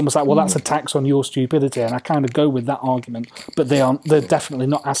 And it's almost like, well, that's a tax on your stupidity, and I kind of go with that argument. But they're definitely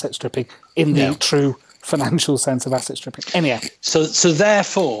not asset stripping in the true financial sense of asset stripping. Anyhow. So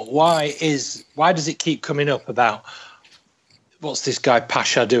therefore, why does it keep coming up about what's this guy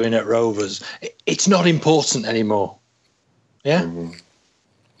Pasha doing at Rovers? It's not important anymore. Yeah.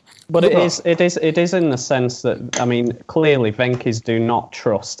 But it is in the sense that, I mean, clearly Venky's do not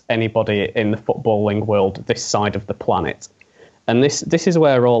trust anybody in the footballing world this side of the planet. And this is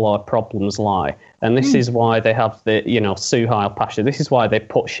where all our problems lie. And this is why they have the, Suhail Pasha. This is why they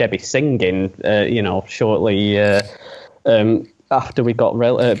put Shebby Singh in, shortly after we got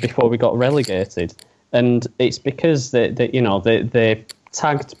before we got relegated. And it's because they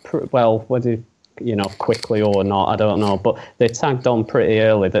tagged quickly or not, I don't know, but they tagged on pretty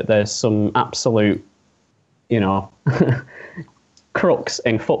early that there's some absolute, crooks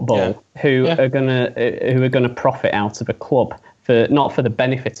in football who are gonna profit out of a club. Not for the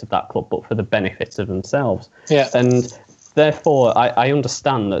benefit of that club, but for the benefit of themselves. Yeah. And therefore, I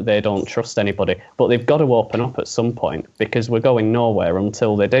understand that they don't trust anybody, but they've got to open up at some point because we're going nowhere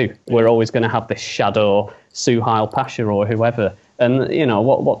until they do. We're always going to have this shadow Suhail Pasha or whoever. And,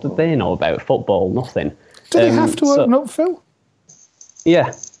 what do they know about football? Nothing. Do they have to open up, Phil?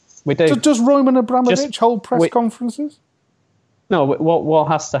 Yeah, we do. Does Roman Abramovich hold press conferences? No, what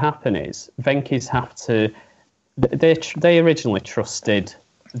has to happen is Venky's have to... They originally trusted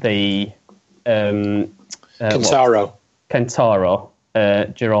the Kentaro,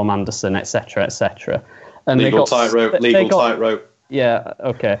 Jerome Anderson, etc. And legal tightrope. Yeah,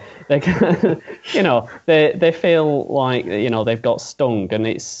 okay. They feel like they've got stung, and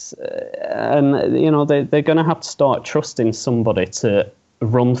it's they're going to have to start trusting somebody to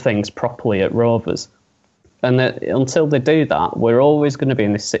run things properly at Rovers. And until they do that, we're always going to be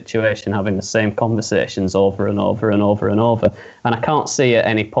in this situation having the same conversations over and over and over and over. And I can't see at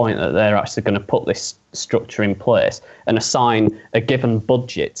any point that they're actually going to put this structure in place and assign a given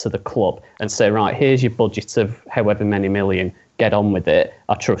budget to the club and say, right, here's your budget of however many million, get on with it.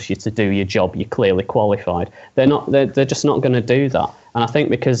 I trust you to do your job. You're clearly qualified. They're just not going to do that. And I think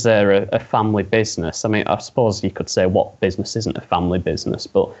because they're a family business, I mean, I suppose you could say what business isn't a family business,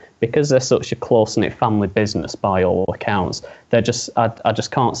 but because they're such a close-knit family business by all accounts, I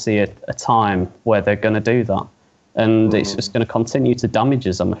just can't see a time where they're going to do that. And it's just going to continue to damage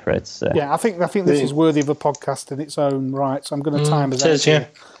us, I'm afraid to say. Yeah, I think this is worthy of a podcast in its own right, so I'm going to time us out here.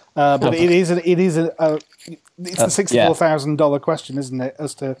 But it's the $64,000 question, isn't it,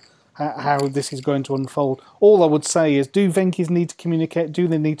 as to how this is going to unfold. All I would say is, do Venky's need to communicate? Do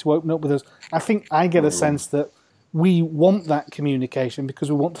they need to open up with us? I think I get a sense that we want that communication because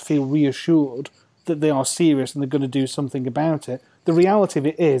we want to feel reassured that they are serious and they're going to do something about it. The reality of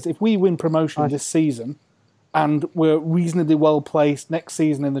it is, if we win promotion this season and we're reasonably well placed next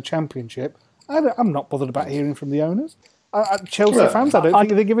season in the Championship, I'm not bothered about hearing from the owners. Chelsea fans, I don't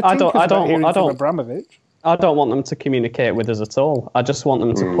think they give a tinker about hearing from Abramovich. I don't want them to communicate with us at all. I just want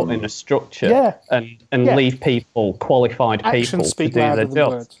them to put in a structure and leave people, qualified people, to do their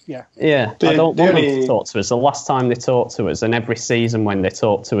job. I don't want them to talk to us. The last time they talked to us, and every season when they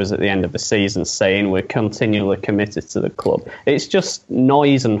talk to us at the end of the season saying we're continually committed to the club, it's just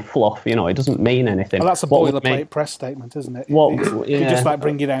noise and fluff. You know, it doesn't mean anything. Well, that's a boilerplate press statement, isn't it? You just like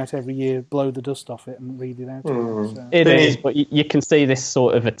bring it out every year, blow the dust off it and read it out. It is, but you can see this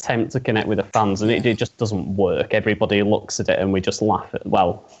sort of attempt to connect with the fans, and it just doesn't work. Everybody looks at it and we just laugh at,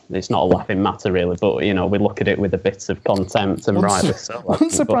 well, it's not a laughing matter really, but you know, we look at it with a bit of contempt and rightly so. I'm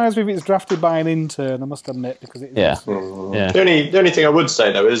surprised if it's drafted by an intern, I must admit, because it is. The only thing I would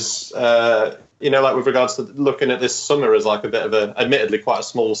say though is like with regards to looking at this summer as like a bit of admittedly quite a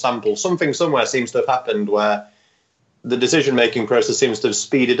small sample, something somewhere seems to have happened where the decision-making process seems to have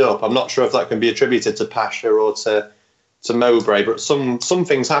speeded up. I'm not sure if that can be attributed to Pasha or to Mowbray, but some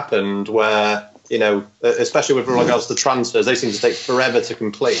things happened where, you know, especially with regards to transfers, they seem to take forever to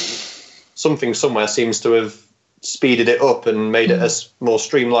complete. Something somewhere seems to have speeded it up and made it a more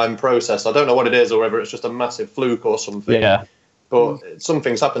streamlined process. I don't know what it is or whether it's just a massive fluke or something. Yeah. But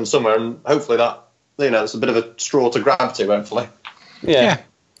something's happened somewhere, and hopefully that, you know, it's a bit of a straw to grab to, hopefully. Yeah.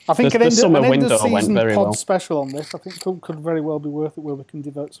 I think an end of season pod well. special on this, I think could very well be worth it, where we can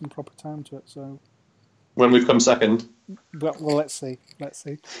devote some proper time to it. So when we've come second. Well, let's see.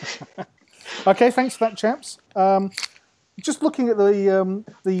 Okay, thanks for that, chaps. Just looking at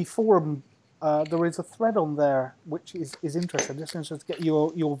the forum, there is a thread on there which is interesting. Just interested to get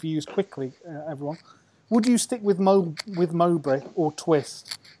your views quickly, everyone. Would you stick with Mowbray or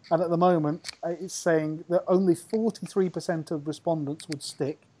twist? And at the moment, it's saying that only 43% of respondents would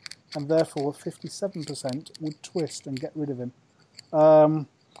stick, and therefore 57% would twist and get rid of him.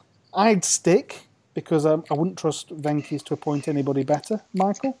 I'd stick because I wouldn't trust Venkis to appoint anybody better.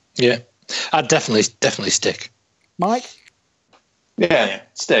 Michael? Yeah. I'd definitely stick. Mike? Yeah,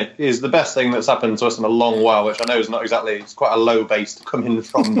 stick is the best thing that's happened to us in a long while, which I know is not exactly, it's quite a low base to come in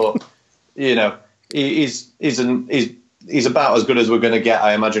from, but, you know, he's about as good as we're going to get,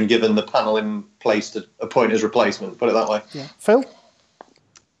 I imagine, given the panel in place to appoint his replacement, put it that way. Yeah. Phil?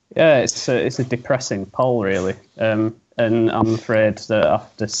 Yeah, it's a depressing poll, really. And I'm afraid that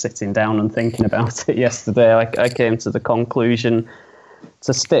after sitting down and thinking about it yesterday, I came to the conclusion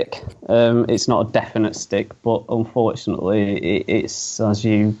to stick. It's not a definite stick, but unfortunately, it's, as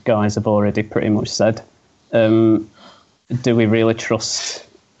you guys have already pretty much said, do we really trust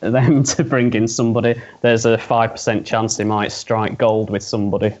them to bring in somebody? There's a 5% chance they might strike gold with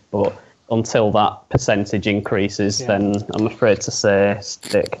somebody, but until that percentage increases, then I'm afraid to say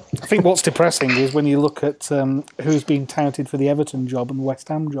stick. I think what's depressing is when you look at who's been touted for the Everton job and the West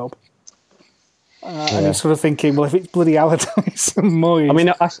Ham job. And you're sort of thinking, well, if it's bloody Allardyce and Moyes... I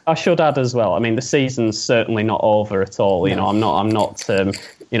mean, I should add as well, I mean, the season's certainly not over at all. You know, I'm not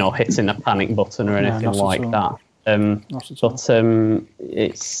hitting a panic button or anything like that.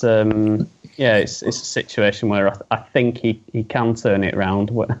 It's a situation where I think he can turn it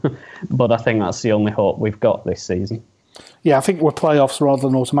around, but I think that's the only hope we've got this season. Yeah, I think we're playoffs rather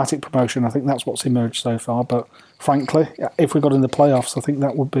than automatic promotion. I think that's what's emerged so far. But frankly, if we got in the playoffs, I think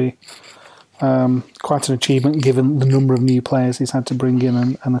that would be quite an achievement given the number of new players he's had to bring in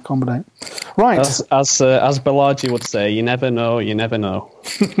and accommodate. Right. As Balaji would say, you never know, you never know.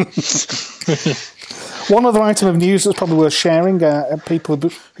 One other item of news that's probably worth sharing, people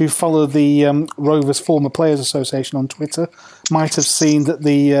who follow the Rovers Former Players Association on Twitter might have seen that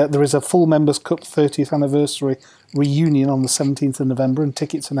there is a Full Members Cup 30th anniversary reunion on the 17th of November, and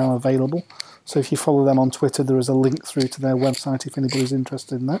tickets are now available. So if you follow them on Twitter, there is a link through to their website if anybody's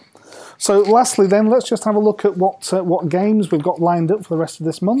interested in that. So lastly then, let's just have a look at what games we've got lined up for the rest of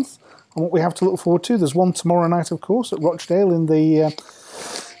this month and what we have to look forward to. There's one tomorrow night, of course, at Rochdale in the...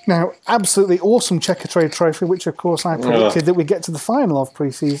 Now, absolutely awesome Checkatrade Trophy, which, of course, I predicted that we'd get to the final of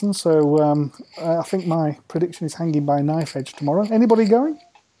pre-season. So I think my prediction is hanging by a knife edge tomorrow. Anybody going?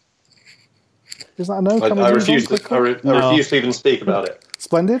 Is that a no? I refuse to even speak about it.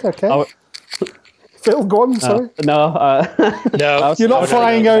 Splendid, okay. Phil, go on, sorry. No. You're not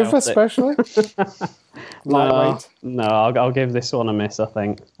flying over, especially? No, I'll give this one a miss, I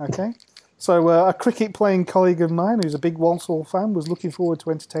think. Okay. So a cricket-playing colleague of mine, who's a big Walsall fan, was looking forward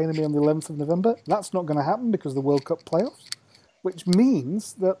to entertaining me on the 11th of November. That's not going to happen because of the World Cup playoffs. which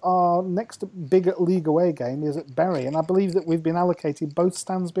means that our next big league away game is at Bury, and I believe that we've been allocated both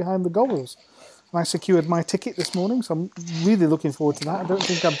stands behind the goals. And I secured my ticket this morning, so I'm really looking forward to that. I don't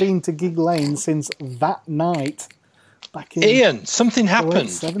think I've been to Gig Lane since that night. Back in Ian, something happened.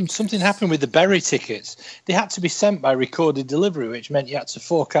 70s. Something happened with the Bury tickets. They had to be sent by recorded delivery, which meant you had to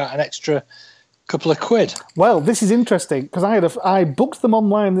fork out an extra couple of quid. Well, this is interesting, because I booked them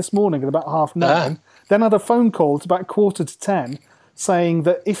online this morning at about 9:30. Then I had a phone call at about 9:45 saying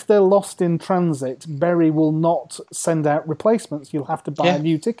that if they're lost in transit, Bury will not send out replacements. You'll have to buy a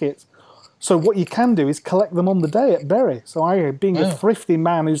new ticket. So what you can do is collect them on the day at Bury. So I, being a thrifty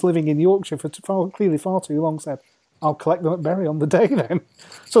man who's living in Yorkshire for clearly far too long, said, I'll collect them at Bury on the day then.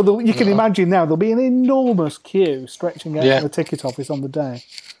 So you can imagine now there'll be an enormous queue stretching out from the ticket office on the day.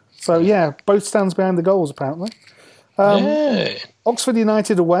 So yeah, both stands behind the goals apparently. Oxford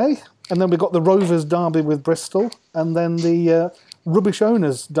United away, and then we've got the Rovers derby with Bristol, and then the Rubbish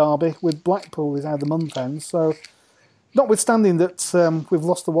Owners derby with Blackpool is how the month ends. So notwithstanding that we've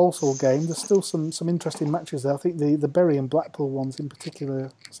lost the Walsall game, there's still some interesting matches there. I think the Bury and Blackpool ones in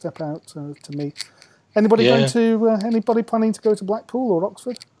particular step out to me. Anybody anybody planning to go to Blackpool or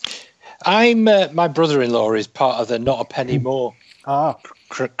Oxford? My brother-in-law is part of the Not a Penny More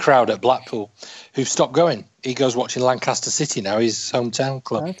crowd at Blackpool, who've stopped going. He goes watching Lancaster City now, his hometown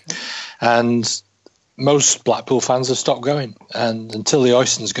club. Okay. And most Blackpool fans have stopped going. And until the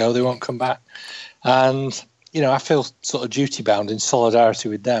Oystons go, they won't come back. And I feel sort of duty-bound in solidarity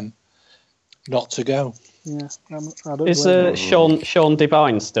with them not to go. Yeah, I don't Is Sean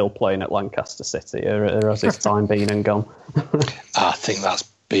Devine still playing at Lancaster City, or has his time been and gone? I think that's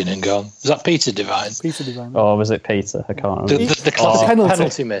been and gone. Was that Peter Devine? Peter Devine. Oh, was it Peter? I can't remember. The classic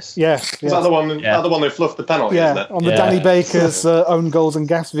penalty miss. Yeah. Is that the one who fluffed the penalty, isn't it? On the Danny Baker's own goals and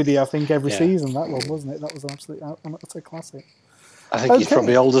gas video, I think, every season, that one, wasn't it? That was absolutely a classic. I think he's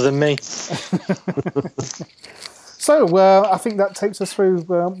probably older than me. So, I think that takes us through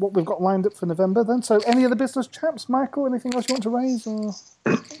what we've got lined up for November then. So, any other business, chaps? Michael, anything else you want to raise? Or?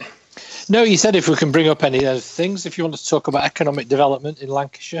 No, you said if we can bring up any other things, if you want to talk about economic development in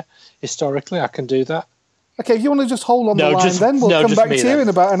Lancashire, historically, I can do that. Okay, if you want to just hold on the line then, we'll come back to you in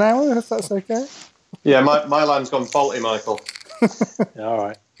about an hour, if that's okay. Yeah, my line's gone faulty, Michael. All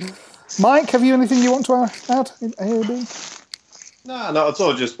right. Mike, have you anything you want to add in AOB? No, not at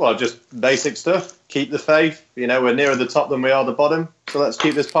all. Just basic stuff. Keep the faith. We're nearer the top than we are the bottom. So let's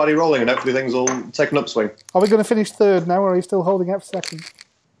keep this party rolling, and hopefully things will take an upswing. Are we going to finish third now, or are you still holding out for second?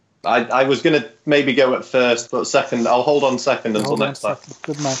 I was going to maybe go at first, but second. I'll hold on second until next time.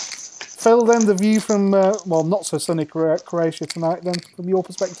 Good man. Phil, then, the view from, not so sunny Croatia tonight, then, from your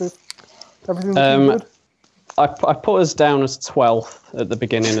perspective? Everything looking good? I put us down as 12th at the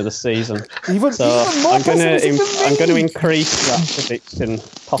beginning of the season. I'm going to increase that prediction,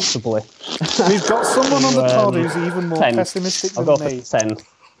 possibly. We've got someone on the pod who's even more 10. pessimistic than I'll go me. for 10.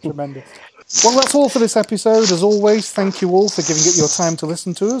 Tremendous. Well, that's all for this episode. As always, thank you all for giving it your time to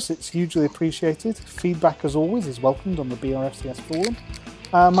listen to us. It's hugely appreciated. Feedback, as always, is welcomed on the BRFCS forum.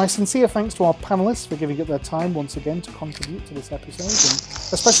 My sincere thanks to our panellists for giving up their time once again to contribute to this episode,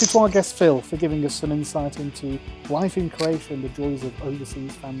 and especially to our guest Phil for giving us some insight into life in Croatia and the joys of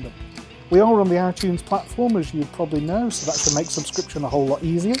overseas fandom. We are on the iTunes platform, as you probably know, so that should make subscription a whole lot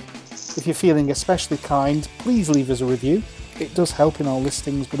easier. If you're feeling especially kind, please leave us a review. It does help in our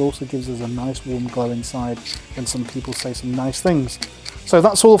listings, but also gives us a nice warm glow inside when some people say some nice things. So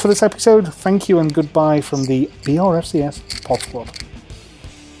that's all for this episode. Thank you and goodbye from the BRFCS Pod Squad.